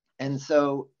 And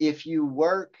so if you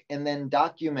work and then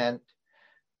document,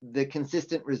 the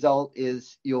consistent result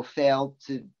is you'll fail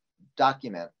to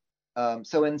document.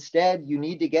 So instead, you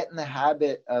need to get in the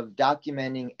habit of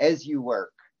documenting as you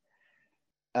work.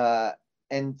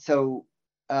 And so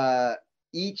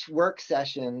each work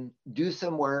session, do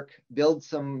some work, build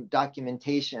some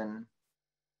documentation.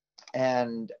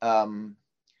 And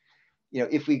you know,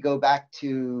 if we go back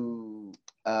to,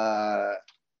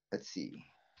 let's see.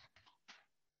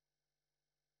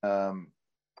 I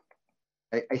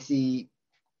see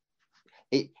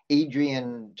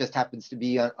Adrian just happens to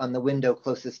be on the window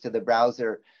closest to the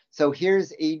browser. So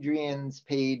here's Adrian's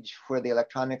page for the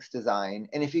electronics design.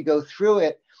 And if you go through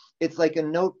it, it's like a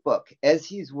notebook. As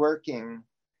he's working,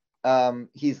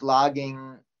 he's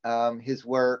logging his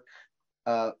work,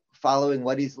 following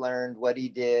what he's learned, what he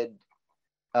did,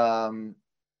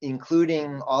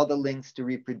 including all the links to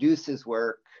reproduce his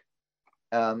work,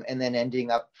 and then ending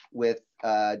up with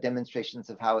demonstrations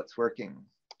of how it's working.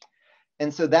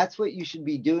 And so that's what you should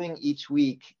be doing each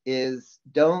week, is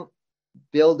don't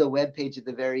build a web page at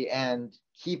the very end,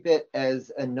 keep it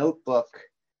as a notebook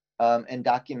and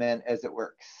document as it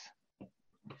works.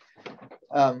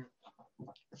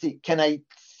 See, can I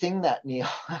sing that, Neil?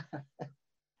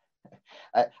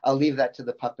 I'll leave that to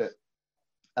the puppet.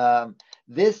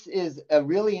 This is a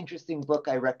really interesting book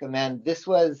I recommend. This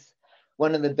was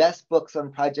one of the best books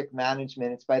on project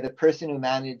management. It's by the person who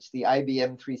managed the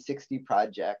IBM 360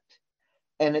 project.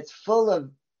 And it's full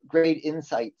of great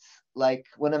insights. Like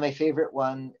one of my favorite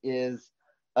one is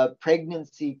a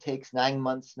pregnancy takes 9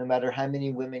 months, no matter how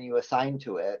many women you assign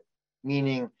to it,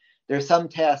 meaning there's some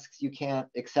tasks you can't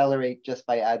accelerate just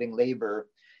by adding labor.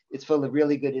 It's full of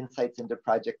really good insights into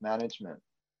project management.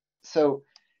 So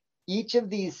each of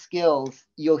these skills,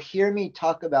 you'll hear me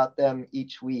talk about them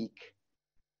each week.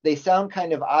 They sound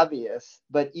kind of obvious,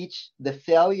 but the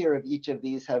failure of each of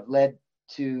these have led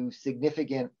to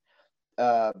significant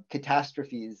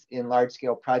catastrophes in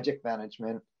large-scale project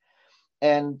management.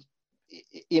 And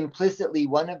implicitly,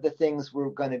 one of the things we're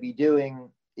going to be doing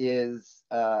is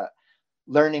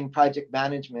learning project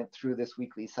management through this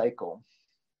weekly cycle.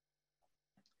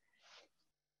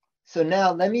 So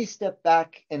now let me step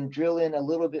back and drill in a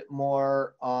little bit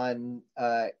more on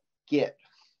Git.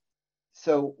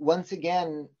 So once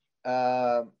again,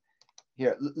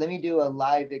 here, let me do a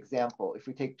live example. If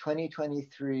we take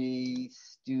 2023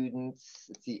 students,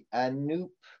 let's see, Anoop.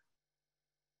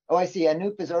 Oh, I see,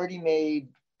 Anoop has already made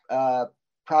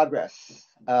progress.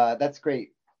 That's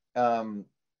great. Let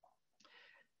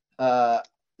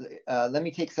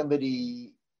me take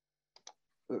somebody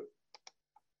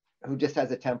who just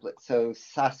has a template. So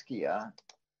Saskia.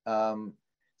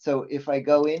 So if I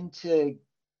go into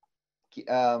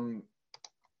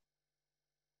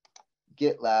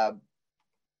GitLab,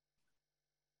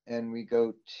 and we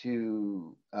go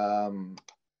to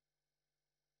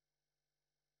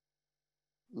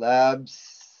labs,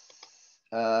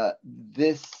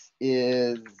 this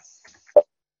is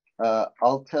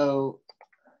Alto,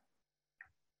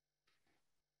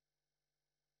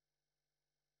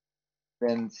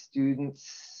 then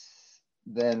students,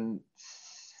 then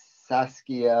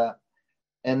Saskia,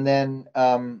 and then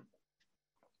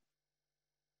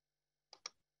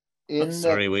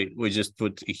sorry, we just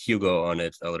put Hugo on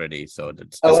it already, so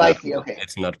that's I see. Okay,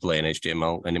 it's not plain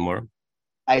HTML anymore.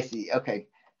 I see. Okay,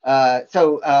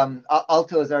 so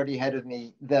Alto is already ahead of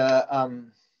me. The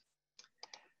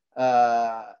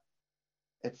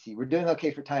let's see, we're doing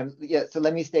okay for time. Yeah, so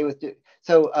let me stay with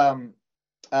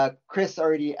Chris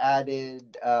already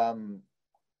added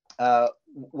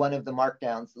one of the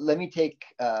markdowns. Let me take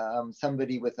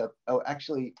somebody with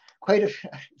actually quite a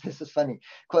this is funny.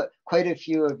 Quite a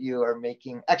few of you are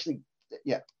making, actually,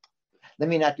 yeah. Let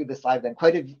me not do this live then.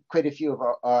 Quite a few of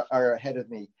are ahead of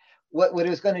me. What I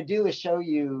was going to do is show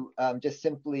you just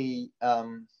simply.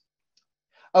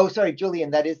 Oh, sorry, Julian,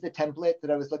 that is the template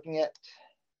that I was looking at.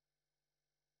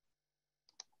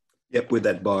 Yep, with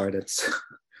that bar, that's.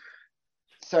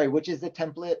 Sorry, which is the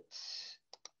template?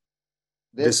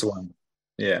 This one.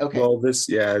 Yeah. Okay. Well, this,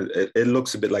 yeah, it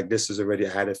looks a bit like this has already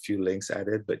had a few links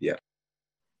added, but yeah.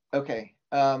 Okay.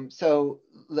 So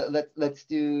let's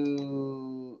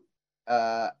do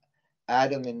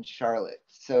Adam and Charlotte.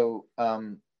 So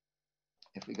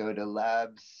if we go to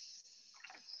labs,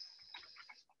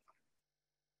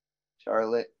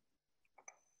 Charlotte,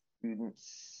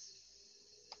 students,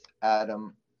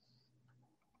 Adam.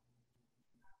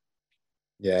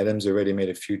 Yeah, Adam's already made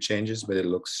a few changes, but it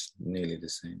looks nearly the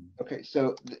same. Okay,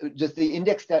 so just the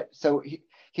index that, so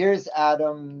here's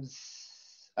Adam's,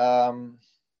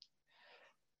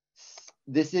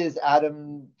 this is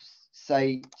Adam's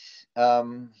site.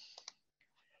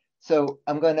 So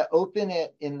I'm going to open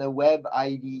it in the web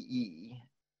IDE.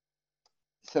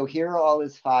 So here are all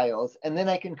his files, and then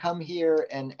I can come here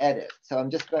and edit. So I'm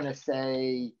just going to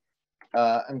say,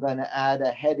 I'm going to add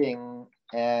a heading,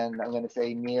 and I'm going to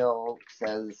say Neil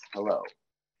says hello.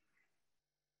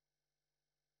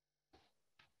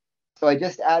 So I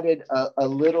just added a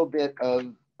little bit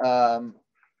of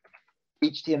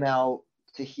HTML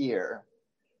to here.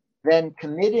 Then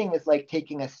committing is like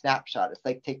taking a snapshot. It's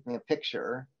like taking a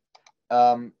picture.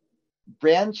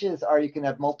 Branches are, you can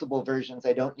have multiple versions.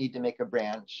 I don't need to make a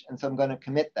branch. And so I'm going to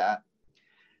commit that.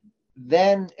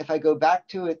 Then if I go back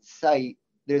to its site,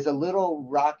 there's a little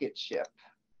rocket ship.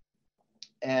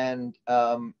 And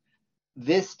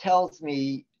this tells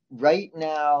me right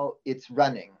now it's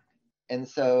running. And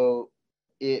so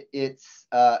it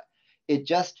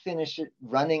just finished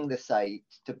running the site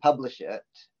to publish it.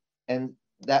 And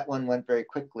that one went very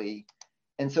quickly.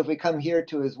 And so if we come here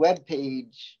to his web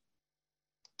page,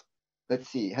 let's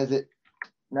see, has it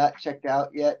not checked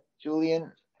out yet,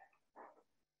 Julian?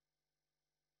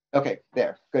 Okay,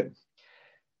 there, good.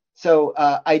 So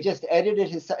I just edited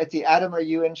his, let's see, Adam, are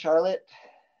you in Charlotte?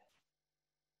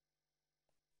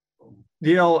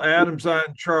 Neil, Adam's on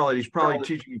Charlotte. He's probably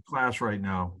teaching a class right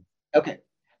now. Okay.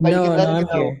 But no, you can let no, him I'm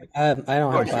know. here. I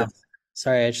don't have class.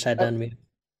 Sorry, I just had to unmute.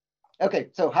 Okay,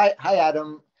 so hi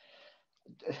Adam.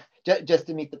 Just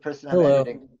to meet the person I'm Hello.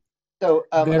 editing. So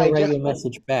I'm gonna I write just you a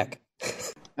message back.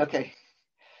 Okay.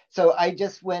 So I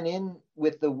just went in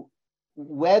with the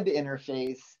web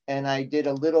interface and I did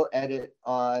a little edit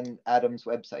on Adam's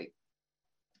website.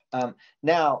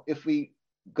 Now, if we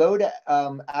go to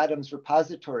Adam's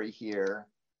repository here,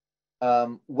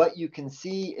 what you can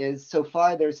see is so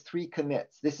far there's 3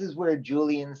 commits. This is where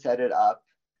Julian set it up.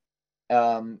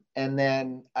 And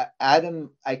then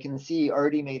Adam, I can see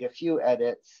already made a few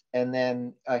edits. And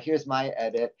then here's my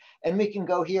edit. And we can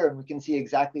go here and we can see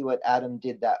exactly what Adam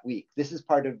did that week. This is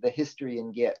part of the history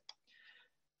in Git.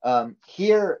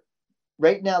 Here,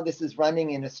 right now, this is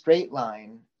running in a straight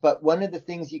line. But one of the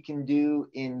things you can do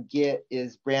in Git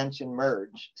is branch and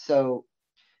merge. So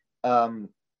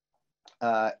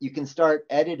you can start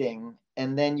editing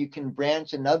and then you can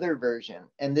branch another version.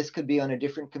 And this could be on a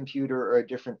different computer or a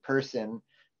different person.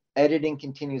 Editing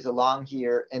continues along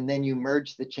here, and then you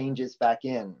merge the changes back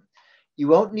in. You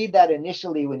won't need that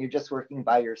initially when you're just working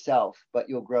by yourself, but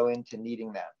you'll grow into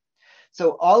needing that.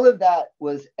 So all of that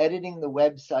was editing the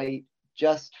website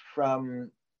just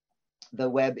from the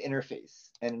web interface.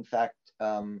 And in fact,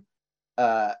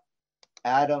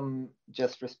 Adam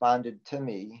just responded to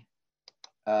me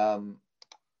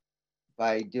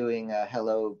by doing a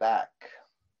hello back.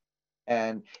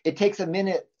 And it takes a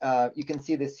minute. You can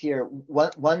see this here.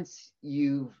 Once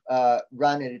you've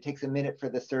run it, it takes a minute for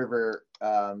the server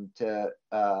to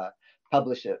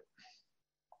publish it.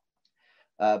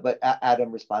 But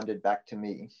Adam responded back to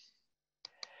me.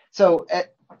 So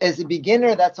as a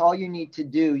beginner, that's all you need to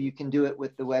do. You can do it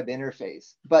with the web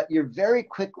interface, but you're very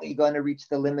quickly going to reach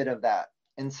the limit of that.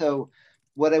 And so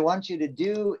what I want you to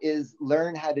do is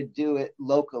learn how to do it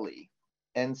locally.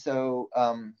 And so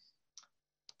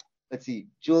let's see,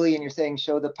 Julian, you're saying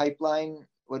show the pipeline.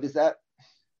 What is that?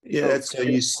 Yeah, that's so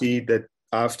you see that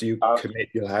after you commit,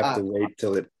 you'll have to wait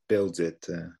till it builds it.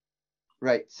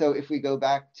 Right. So if we go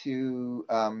back to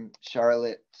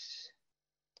Charlotte,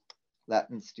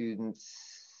 Latin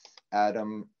students,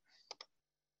 Adam,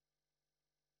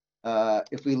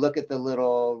 if we look at the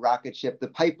little rocket ship, the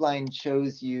pipeline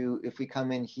shows you, if we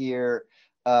come in here,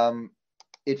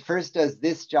 it first does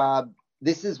this job.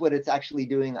 This is what it's actually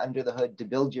doing under the hood to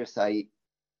build your site.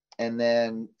 And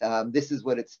then this is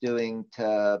what it's doing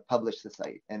to publish the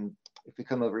site. And if we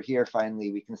come over here,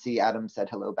 finally, we can see Adam said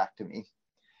hello back to me.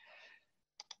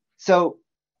 So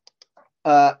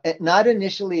not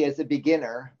initially as a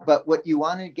beginner, but what you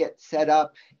want to get set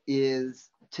up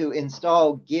is to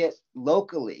install Git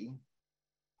locally.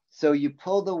 So you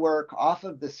pull the work off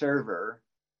of the server,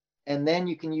 and then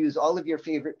you can use all of your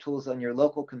favorite tools on your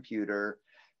local computer,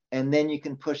 and then you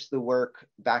can push the work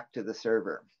back to the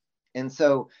server. And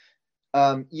so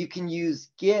you can use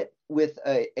Git with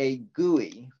a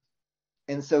GUI.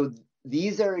 And so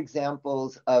these are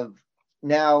examples of,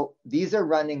 now these are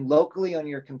running locally on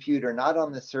your computer, not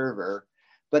on the server,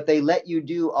 but they let you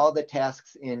do all the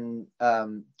tasks in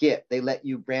Git. They let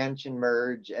you branch and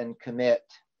merge and commit.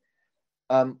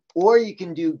 Or you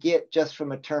can do Git just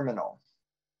from a terminal.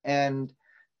 And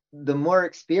the more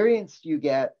experienced you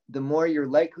get, the more you're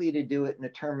likely to do it in a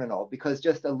terminal, because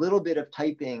just a little bit of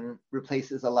typing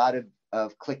replaces a lot of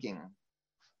of clicking.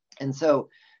 And so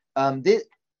this,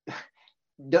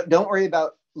 don't worry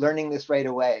about learning this right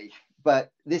away,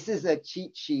 but this is a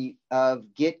cheat sheet of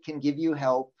Git can give you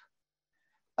help.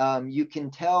 You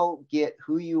can tell Git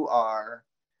who you are.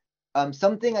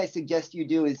 Something I suggest you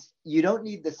do is you don't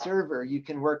need the server, you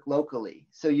can work locally.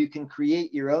 So you can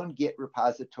create your own Git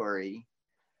repository.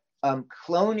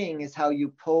 Cloning is how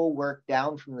you pull work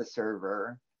down from the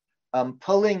server.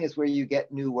 Pulling is where you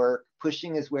get new work.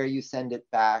 Pushing is where you send it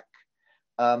back.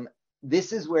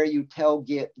 This is where you tell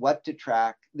Git what to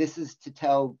track. This is to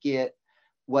tell Git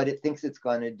what it thinks it's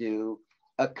going to do.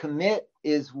 A commit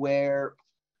is where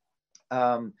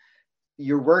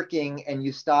you're working and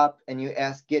you stop and you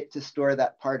ask Git to store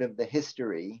that part of the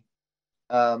history.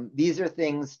 These are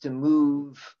things to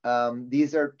move.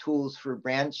 These are tools for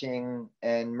branching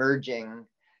and merging.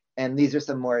 And these are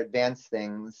some more advanced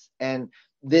things. And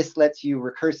this lets you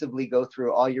recursively go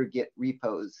through all your Git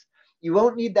repos. You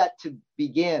won't need that to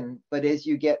begin, but as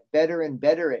you get better and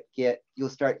better at Git, you'll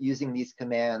start using these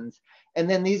commands. And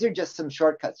then these are just some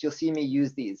shortcuts. You'll see me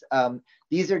use these.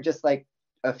 These are just like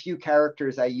a few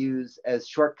characters I use as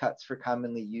shortcuts for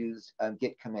commonly used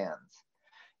Git commands.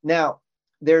 Now,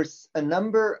 there's a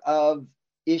number of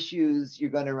issues you're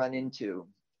going to run into.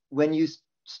 When you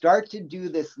start to do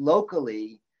this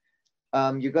locally,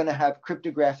 you're going to have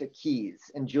cryptographic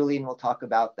keys, and Julian will talk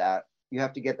about that. You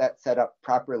have to get that set up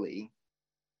properly.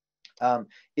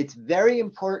 It's very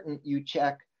important you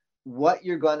check what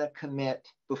you're going to commit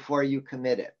before you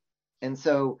commit it. And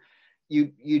so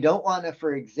you don't want to,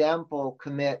 for example,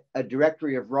 commit a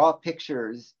directory of raw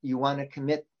pictures. You want to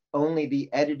commit only the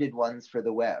edited ones for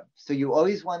the web. So you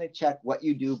always want to check what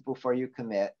you do before you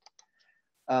commit.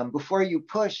 Before you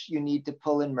push, you need to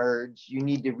pull and merge. You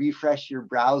need to refresh your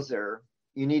browser.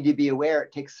 You need to be aware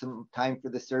it takes some time for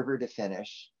the server to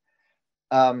finish.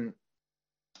 You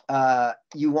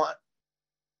want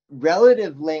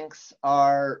relative links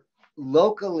are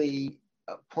locally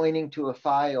pointing to a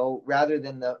file rather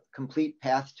than the complete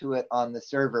path to it on the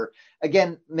server.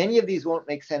 Again, many of these won't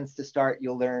make sense to start.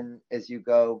 You'll learn as you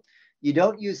go. You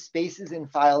don't use spaces in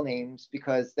file names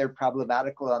because they're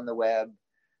problematical on the web.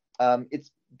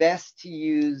 It's best to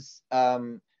use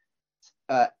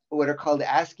what are called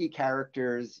ASCII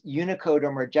characters. Unicode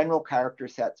are more general character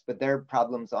sets, but they're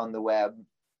problems on the web.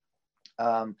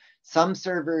 Some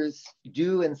servers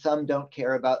do and some don't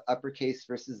care about uppercase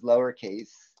versus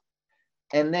lowercase.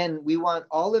 And then we want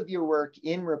all of your work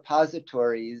in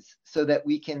repositories so that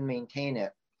we can maintain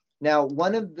it. Now,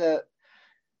 one of the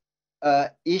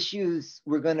issues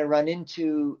we're going to run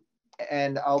into,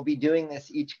 and I'll be doing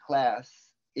this each class,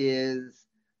 is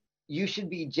you should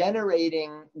be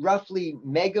generating roughly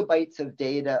megabytes of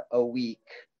data a week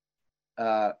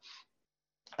for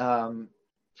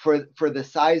the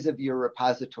size of your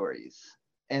repositories.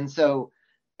 And so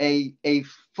a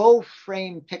full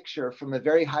frame picture from a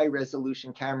very high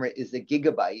resolution camera is a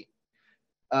gigabyte.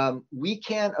 We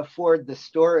can't afford the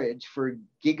storage for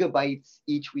gigabytes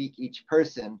each week, each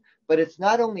person. But it's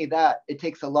not only that, it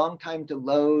takes a long time to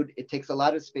load. It takes a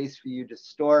lot of space for you to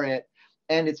store it.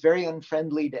 And it's very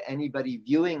unfriendly to anybody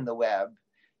viewing the web.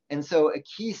 And so a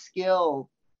key skill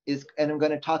is, and I'm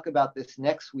going to talk about this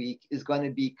next week, is going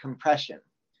to be compression.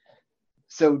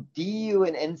 So DU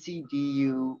and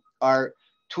NCDU are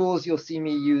tools you'll see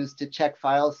me use to check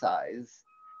file size.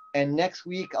 And next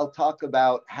week, I'll talk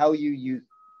about how you use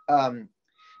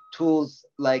tools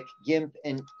like GIMP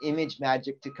and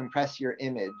ImageMagick to compress your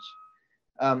image.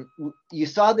 You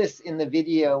saw this in the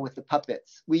video with the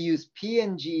puppets. We use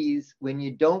PNGs when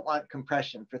you don't want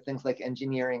compression for things like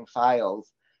engineering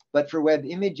files. But for web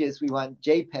images, we want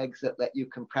JPEGs that let you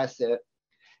compress it.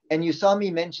 And you saw me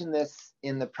mention this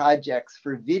in the projects.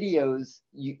 For videos,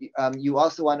 you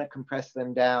also want to compress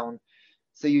them down.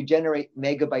 So you generate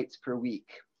megabytes per week.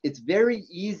 It's very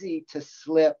easy to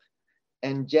slip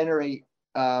and generate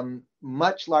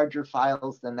much larger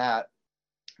files than that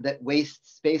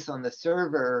waste space on the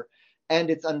server, and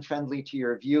it's unfriendly to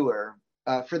your viewer.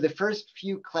 For the first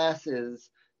few classes,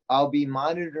 I'll be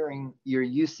monitoring your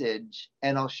usage,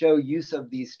 and I'll show use of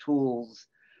these tools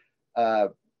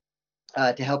to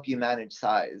help you manage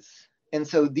size. And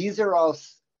so these are all,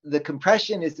 the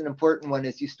compression is an important one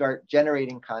as you start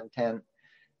generating content.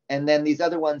 And then these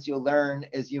other ones you'll learn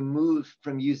as you move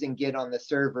from using Git on the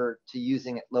server to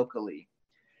using it locally.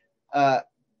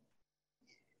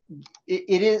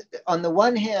 It is, on the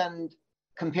one hand,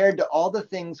 compared to all the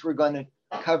things we're going to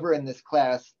cover in this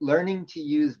class, learning to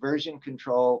use version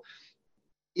control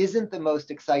isn't the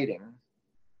most exciting.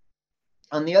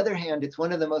 On the other hand, it's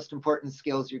one of the most important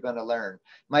skills you're going to learn.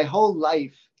 My whole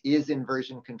life is in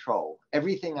version control.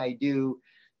 Everything I do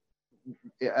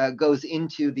goes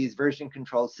into these version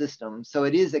control systems. So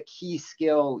it is a key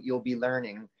skill you'll be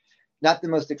learning. Not the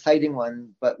most exciting one,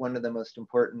 but one of the most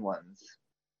important ones.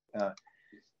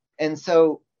 And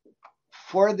so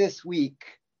for this week,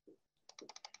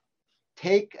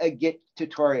 take a Git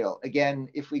tutorial. Again,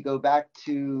 if we go back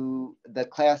to the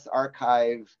class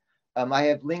archive, I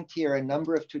have linked here a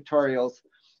number of tutorials.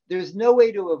 There's no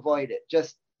way to avoid it.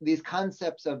 Just these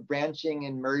concepts of branching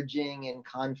and merging and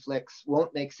conflicts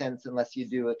won't make sense unless you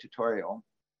do a tutorial.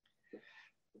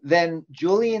 Then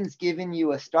Julian's given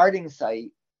you a starting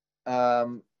site.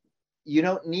 You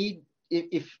don't need,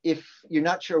 if you're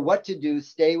not sure what to do,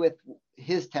 stay with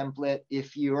his template.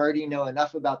 If you already know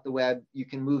enough about the web, you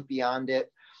can move beyond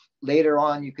it. Later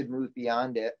on, you could move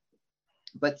beyond it.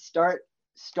 But start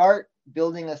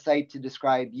building a site to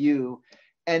describe you.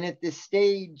 And at this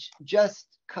stage,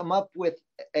 just come up with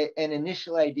an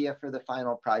initial idea for the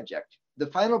final project. The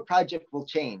final project will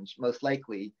change, most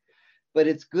likely, but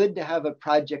it's good to have a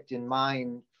project in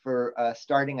mind for a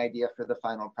starting idea for the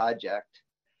final project.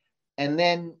 And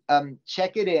then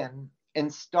check it in.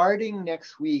 And starting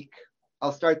next week,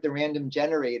 I'll start the random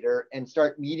generator and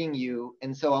start meeting you.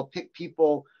 And so I'll pick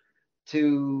people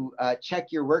to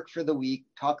check your work for the week,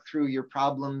 talk through your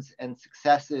problems and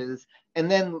successes, and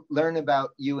then learn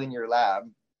about you and your lab.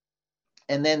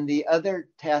 And then the other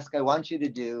task I want you to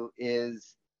do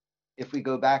is, if we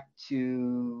go back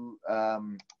to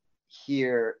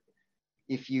here,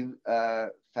 if you,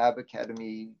 Fab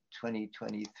Academy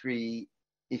 2023,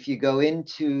 if you go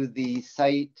into the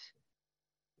site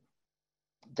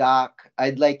doc,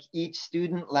 I'd like each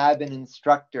student, lab, and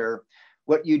instructor.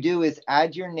 What you do is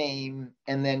add your name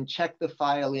and then check the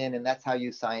file in, and that's how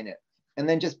you sign it. And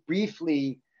then just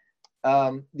briefly,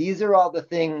 these are all the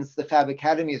things the Fab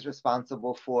Academy is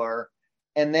responsible for.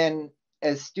 And then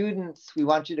as students, we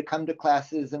want you to come to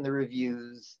classes and the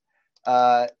reviews,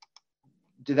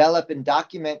 develop and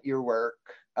document your work.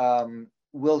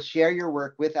 We'll share your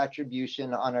work with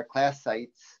attribution on our class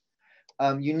sites.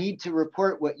 You need to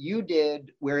report what you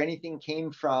did, where anything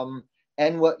came from,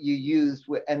 and what you used,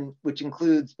 and which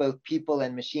includes both people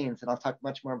and machines. And I'll talk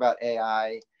much more about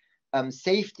AI.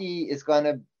 Safety is going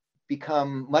to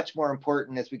become much more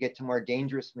important as we get to more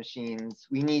dangerous machines.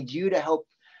 We need you to help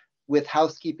with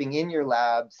housekeeping in your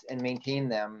labs and maintain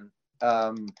them.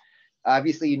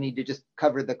 Obviously, you need to just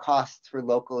cover the costs for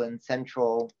local and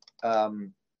central,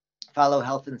 follow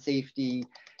health and safety.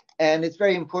 And it's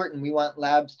very important. We want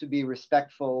labs to be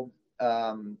respectful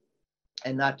and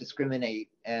not discriminate.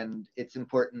 And it's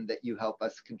important that you help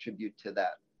us contribute to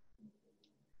that.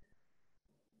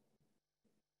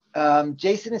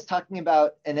 Jason is talking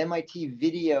about an MIT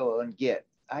video on Git.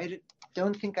 I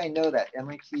don't think I know that.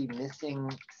 MIT missing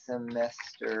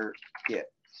semester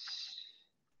Git.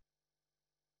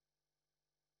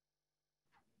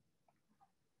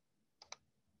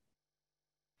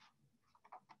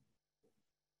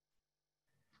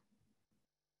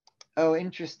 Oh,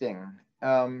 interesting.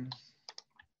 I'm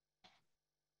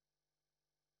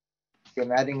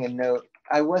adding a note.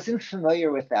 I wasn't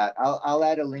familiar with that. I'll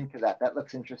add a link to that. That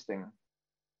looks interesting.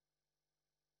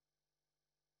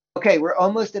 Okay, we're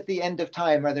almost at the end of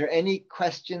time. Are there any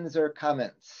questions or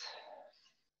comments?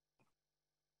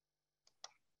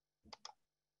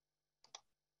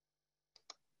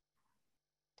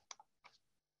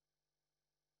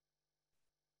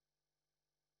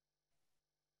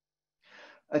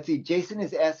 Let's see, Jason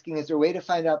is asking, is there a way to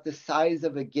find out the size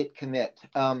of a Git commit?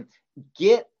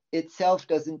 Git itself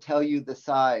doesn't tell you the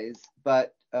size,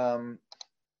 but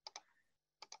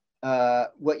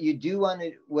what you do want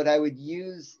to, what I would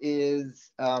use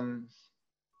is, and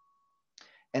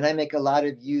I make a lot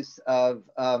of use of,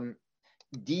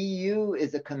 du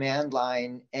is a command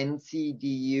line,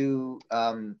 ncdu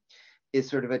is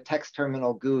sort of a text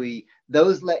terminal GUI.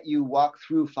 Those let you walk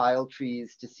through file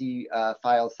trees to see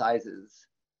file sizes.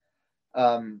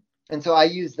 And so I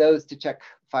use those to check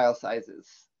file sizes.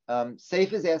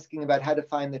 Safe is asking about how to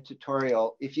find the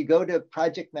tutorial. If you go to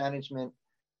Project Management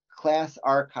Class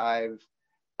Archive,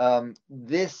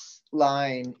 this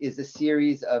line is a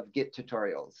series of Git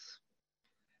tutorials.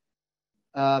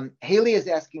 Haley is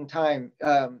asking time.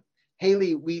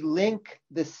 Haley, we link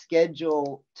the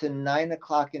schedule to 9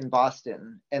 o'clock in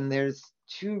Boston, and there's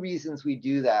two reasons we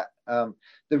do that.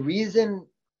 The reason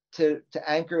to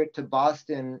anchor it to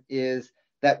Boston is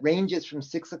that ranges from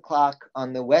 6 o'clock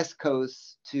on the West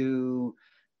Coast to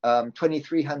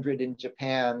 2300 in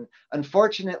Japan.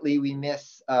 Unfortunately, we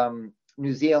miss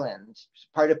New Zealand.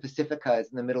 Part of Pacifica is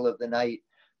in the middle of the night,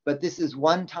 but this is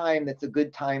one time that's a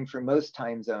good time for most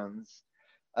time zones.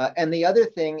 And the other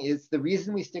thing is, the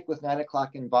reason we stick with 9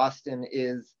 o'clock in Boston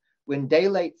is when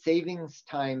daylight savings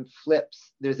time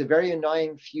flips, there's a very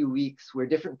annoying few weeks where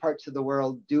different parts of the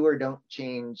world do or don't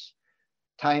change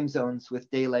time zones with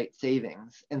daylight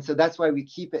savings. And so that's why we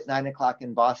keep it 9 o'clock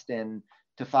in Boston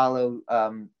to follow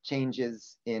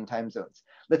changes in time zones.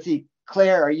 Let's see,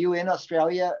 Claire, are you in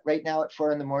Australia right now at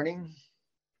 4 in the morning?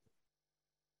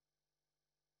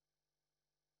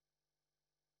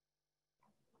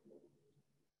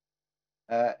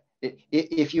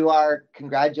 If you are,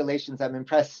 congratulations. I'm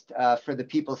impressed for the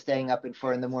people staying up at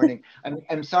 4 in the morning.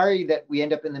 I'm sorry that we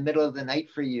end up in the middle of the night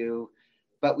for you,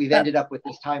 but we've ended up with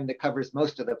this time that covers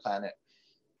most of the planet.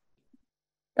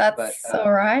 That's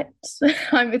all right.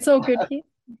 It's all good here.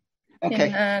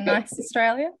 Okay, in nice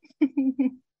Australia.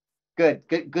 Good.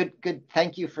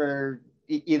 Thank you for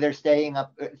either staying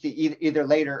up, either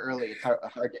late or early. It's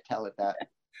hard to tell at that.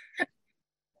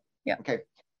 Yeah. Okay.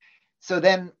 So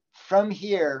then from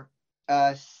here,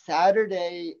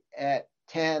 Saturday at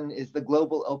 10 is the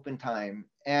global open time.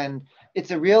 And it's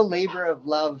a real labor of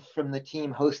love from the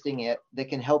team hosting it that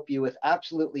can help you with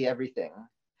absolutely everything.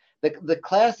 The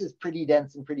class is pretty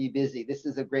dense and pretty busy. This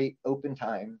is a great open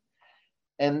time.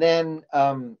 And then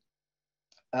the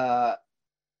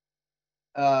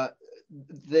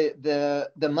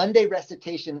Monday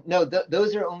recitation, no,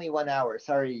 those are only 1 hour.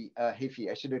 Sorry, Heifi,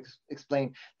 I should have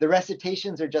explained. The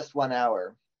recitations are just 1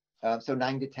 hour, so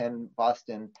 9 to 10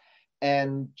 Boston.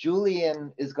 And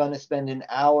Julian is going to spend an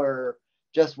hour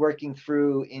just working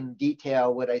through in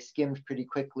detail what I skimmed pretty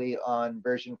quickly on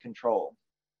version control.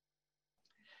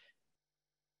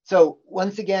 So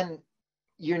once again,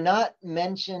 you're not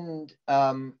mentioned,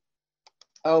 oh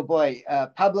boy,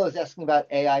 Pablo is asking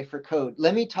about AI for code.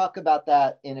 Let me talk about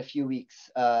that in a few weeks.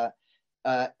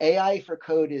 AI for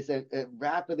code is a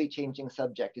rapidly changing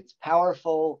subject. It's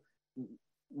powerful.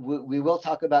 We will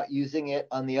talk about using it.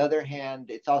 On the other hand,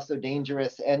 it's also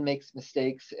dangerous and makes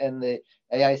mistakes, and the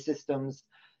AI systems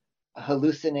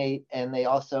hallucinate and they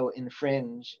also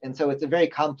infringe. And so it's a very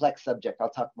complex subject I'll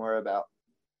talk more about.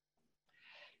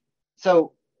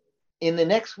 So in the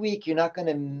next week, you're not going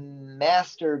to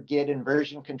master Git and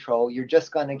version control. You're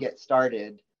just going to get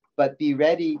started, but be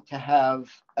ready to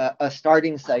have a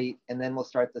starting site, and then we'll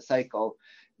start the cycle.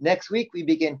 Next week, we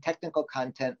begin technical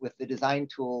content with the design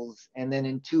tools. And then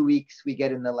in 2 weeks, we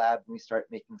get in the lab and we start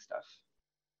making stuff.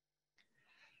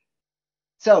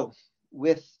 So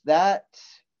with that,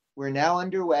 we're now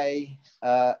underway.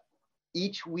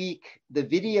 Each week, the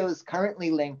videos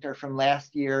currently linked are from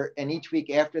last year, and each week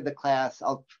after the class,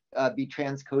 I'll be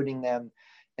transcoding them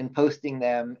and posting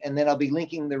them, and then I'll be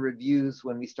linking the reviews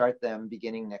when we start them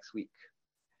beginning next week.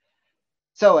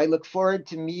 So I look forward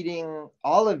to meeting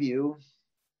all of you,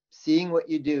 seeing what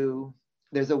you do.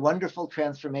 There's a wonderful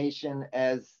transformation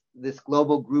as this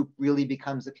global group really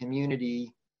becomes a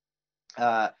community.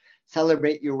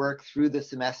 Celebrate your work through the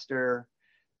semester,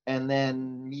 and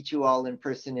then meet you all in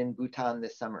person in Bhutan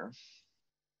this summer.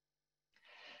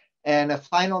 And a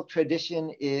final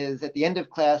tradition is at the end of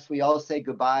class, we all say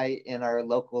goodbye in our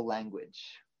local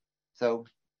language. So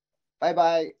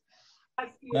bye-bye.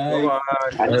 Bye-bye. Bye.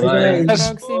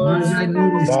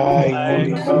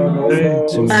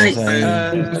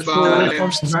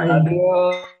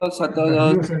 Adiós a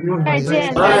todos.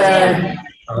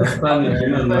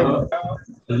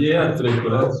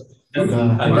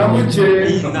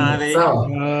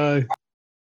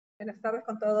 Buenas tardes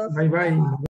con todos. Bye, bye.